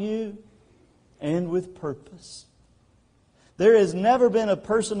value and with purpose. There has never been a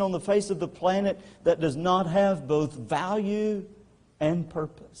person on the face of the planet that does not have both value and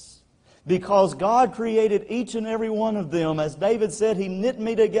purpose. Because God created each and every one of them. As David said, He knit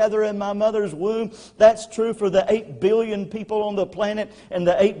me together in my mother's womb. That's true for the 8 billion people on the planet and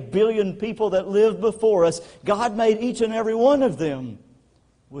the 8 billion people that live before us. God made each and every one of them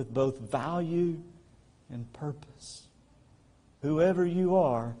with both value and purpose. Whoever you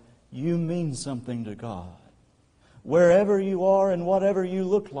are, you mean something to God. Wherever you are and whatever you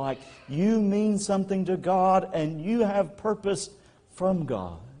look like, you mean something to God and you have purpose from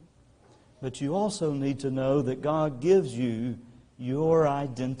God. But you also need to know that God gives you your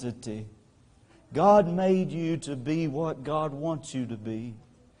identity. God made you to be what God wants you to be.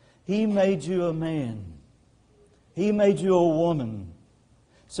 He made you a man. He made you a woman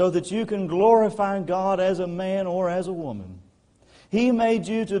so that you can glorify God as a man or as a woman. He made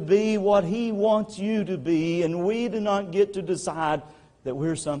you to be what He wants you to be, and we do not get to decide that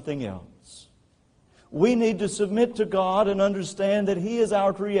we're something else. We need to submit to God and understand that He is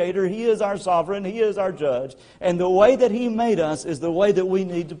our Creator, He is our Sovereign, He is our Judge, and the way that He made us is the way that we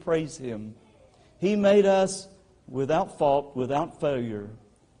need to praise Him. He made us without fault, without failure,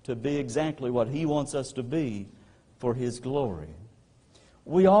 to be exactly what He wants us to be for His glory.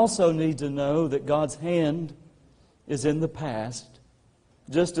 We also need to know that God's hand is in the past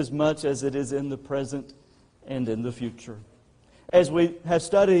just as much as it is in the present and in the future. As we have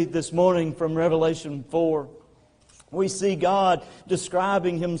studied this morning from Revelation 4, we see God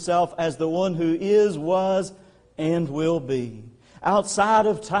describing Himself as the one who is, was, and will be. Outside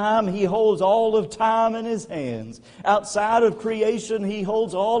of time, He holds all of time in His hands. Outside of creation, He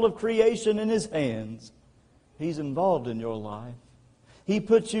holds all of creation in His hands. He's involved in your life. He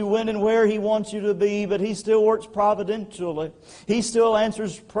puts you when and where He wants you to be, but He still works providentially. He still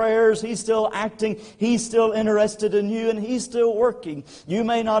answers prayers. He's still acting. He's still interested in you, and He's still working. You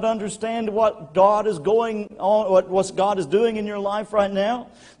may not understand what God is going on, what God is doing in your life right now,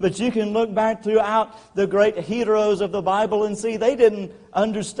 but you can look back throughout the great heroes of the Bible and see they didn't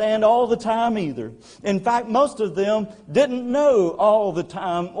understand all the time either. In fact, most of them didn't know all the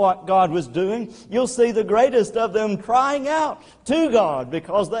time what God was doing. You'll see the greatest of them crying out to God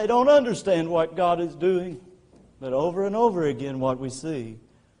because they don't understand what God is doing. But over and over again what we see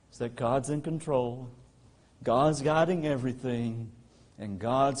is that God's in control. God's guiding everything. And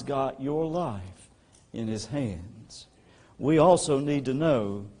God's got your life in His hands. We also need to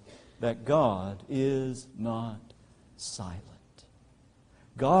know that God is not silent.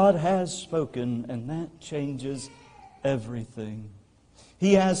 God has spoken, and that changes everything.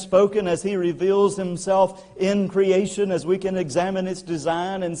 He has spoken as He reveals Himself in creation, as we can examine its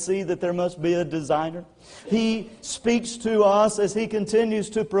design and see that there must be a designer. He speaks to us as He continues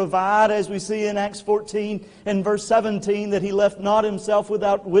to provide, as we see in Acts 14 and verse 17, that He left not Himself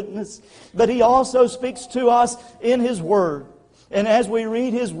without witness. But He also speaks to us in His Word. And as we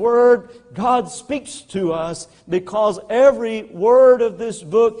read His Word, God speaks to us because every word of this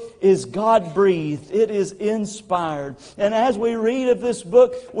book is God-breathed. It is inspired. And as we read of this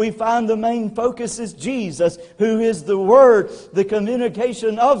book, we find the main focus is Jesus, who is the Word, the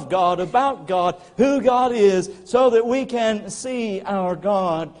communication of God, about God, who God is, so that we can see our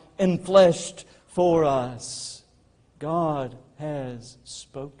God enfleshed for us. God has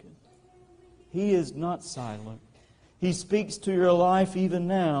spoken. He is not silent. He speaks to your life even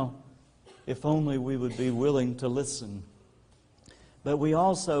now, if only we would be willing to listen. But we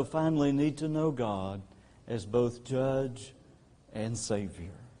also finally need to know God as both Judge and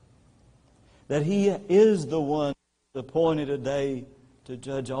Savior. That He is the one appointed a day to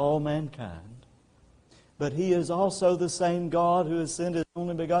judge all mankind. But He is also the same God who has sent His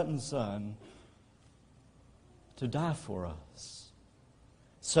only begotten Son to die for us,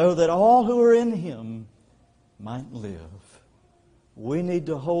 so that all who are in Him might live. We need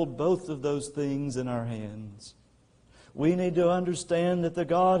to hold both of those things in our hands. We need to understand that the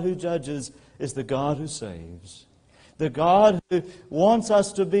God who judges is the God who saves. The God who wants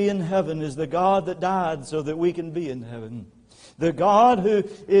us to be in heaven is the God that died so that we can be in heaven. The God who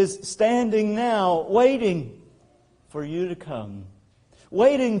is standing now waiting for you to come,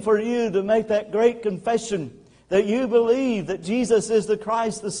 waiting for you to make that great confession that you believe that Jesus is the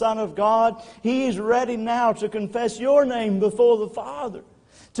Christ, the Son of God. He's ready now to confess your name before the Father,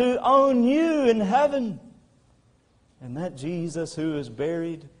 to own you in heaven. And that Jesus who is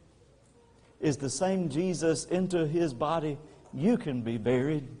buried is the same Jesus into His body. You can be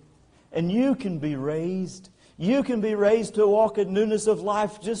buried, and you can be raised. You can be raised to walk in newness of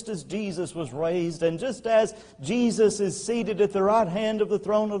life just as Jesus was raised, and just as Jesus is seated at the right hand of the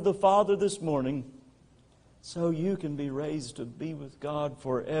throne of the Father this morning. So you can be raised to be with God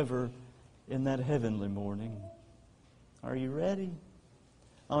forever in that heavenly morning. Are you ready?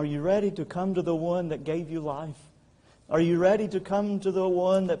 Are you ready to come to the one that gave you life? Are you ready to come to the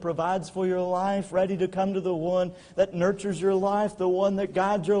one that provides for your life? Ready to come to the one that nurtures your life? The one that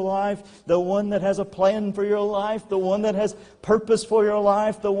guides your life? The one that has a plan for your life? The one that has purpose for your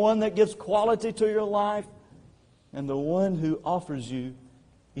life? The one that gives quality to your life? And the one who offers you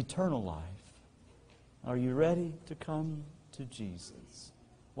eternal life. Are you ready to come to Jesus?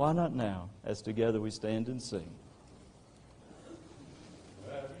 Why not now, as together we stand and sing?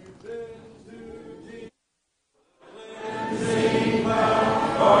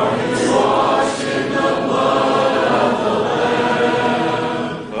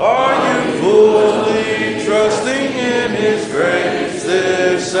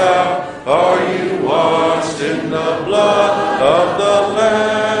 out? Are you washed in the blood of the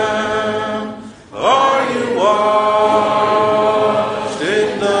Lamb? Are you washed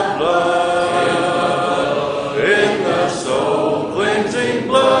in the blood, in the soul cleansing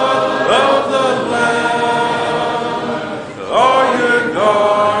blood of the Lamb? Are your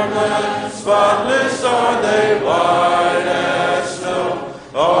garments spotless? Are they white as snow?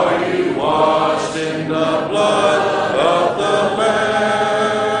 Are you washed in the blood of the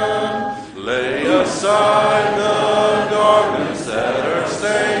Lamb? Lay aside the garments that are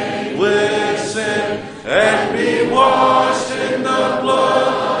stained with sin and be washed in the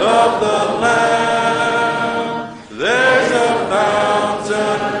blood of the Lamb. There's a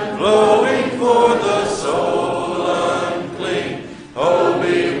fountain flowing for the soul unclean. Oh,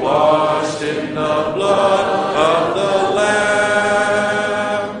 be washed in the blood of the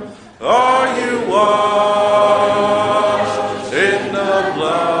Lamb. Are you washed in the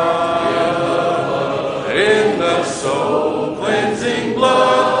blood, in the soul cleansing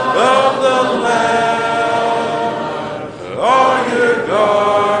blood of the Lamb? Are your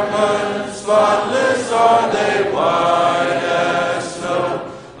garments spotless? Are they white as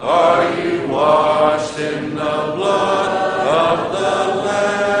snow? Are you washed in the blood of the Lamb?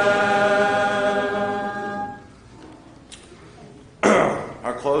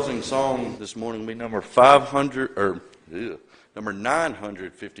 Our closing song this morning will be number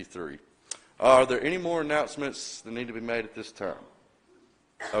 953. Are there any more announcements that need to be made at this time?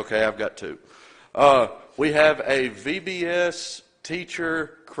 Okay, I've got two. We have a VBS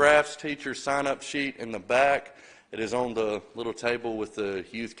teacher, crafts teacher sign-up sheet in the back. It is on the little table with the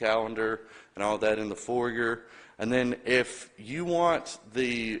youth calendar and all that in the foyer. And then if you want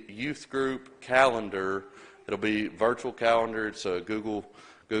the youth group calendar, it'll be virtual calendar. It's a Google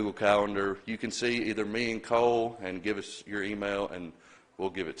Calendar. You can see either me and Cole and give us your email and we'll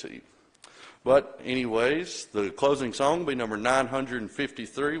give it to you. But anyways, the closing song will be number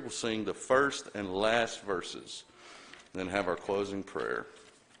 953. We'll sing the first and last verses, then have our closing prayer.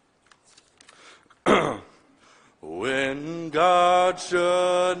 When God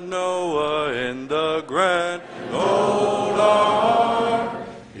shut Noah in the grand old ark,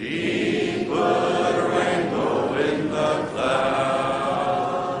 He put a rainbow in the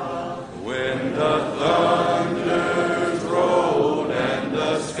cloud. When the thunders rolled and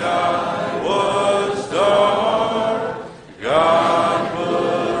the sky was dark, God put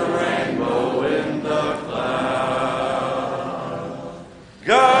a rainbow in the cloud.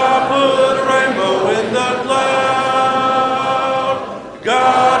 God put a rainbow in the cloud.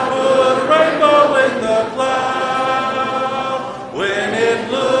 God put a rainbow in the cloud. When it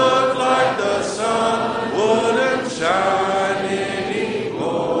looked like the sun wouldn't shine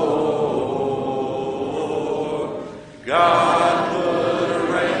anymore, God put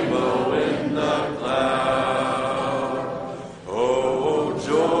a rainbow in the cloud. Oh,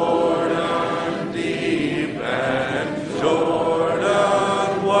 Jordan deep and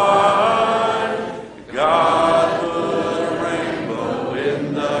Jordan wide, God put a rainbow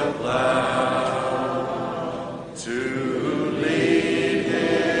in the cloud to lead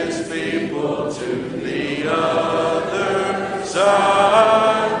His people to the other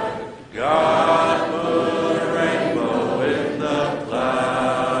side. God put a rainbow in the cloud.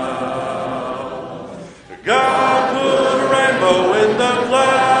 God put a rainbow in the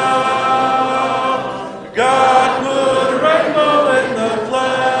cloud. God put a rainbow in the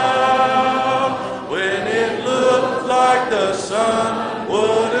cloud. When it looked like the sun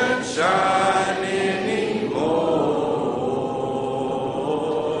wouldn't shine anymore,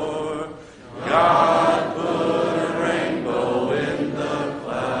 God put a rainbow in the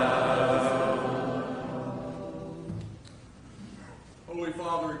cloud. Holy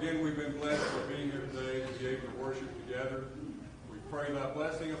Father, again we've been blessed for being here today to be able to worship together. We pray thy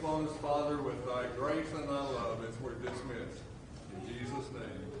blessing upon us, Father, with thy grace and thy love as we're dismissed. In Jesus'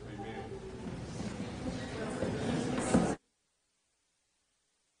 name, amen.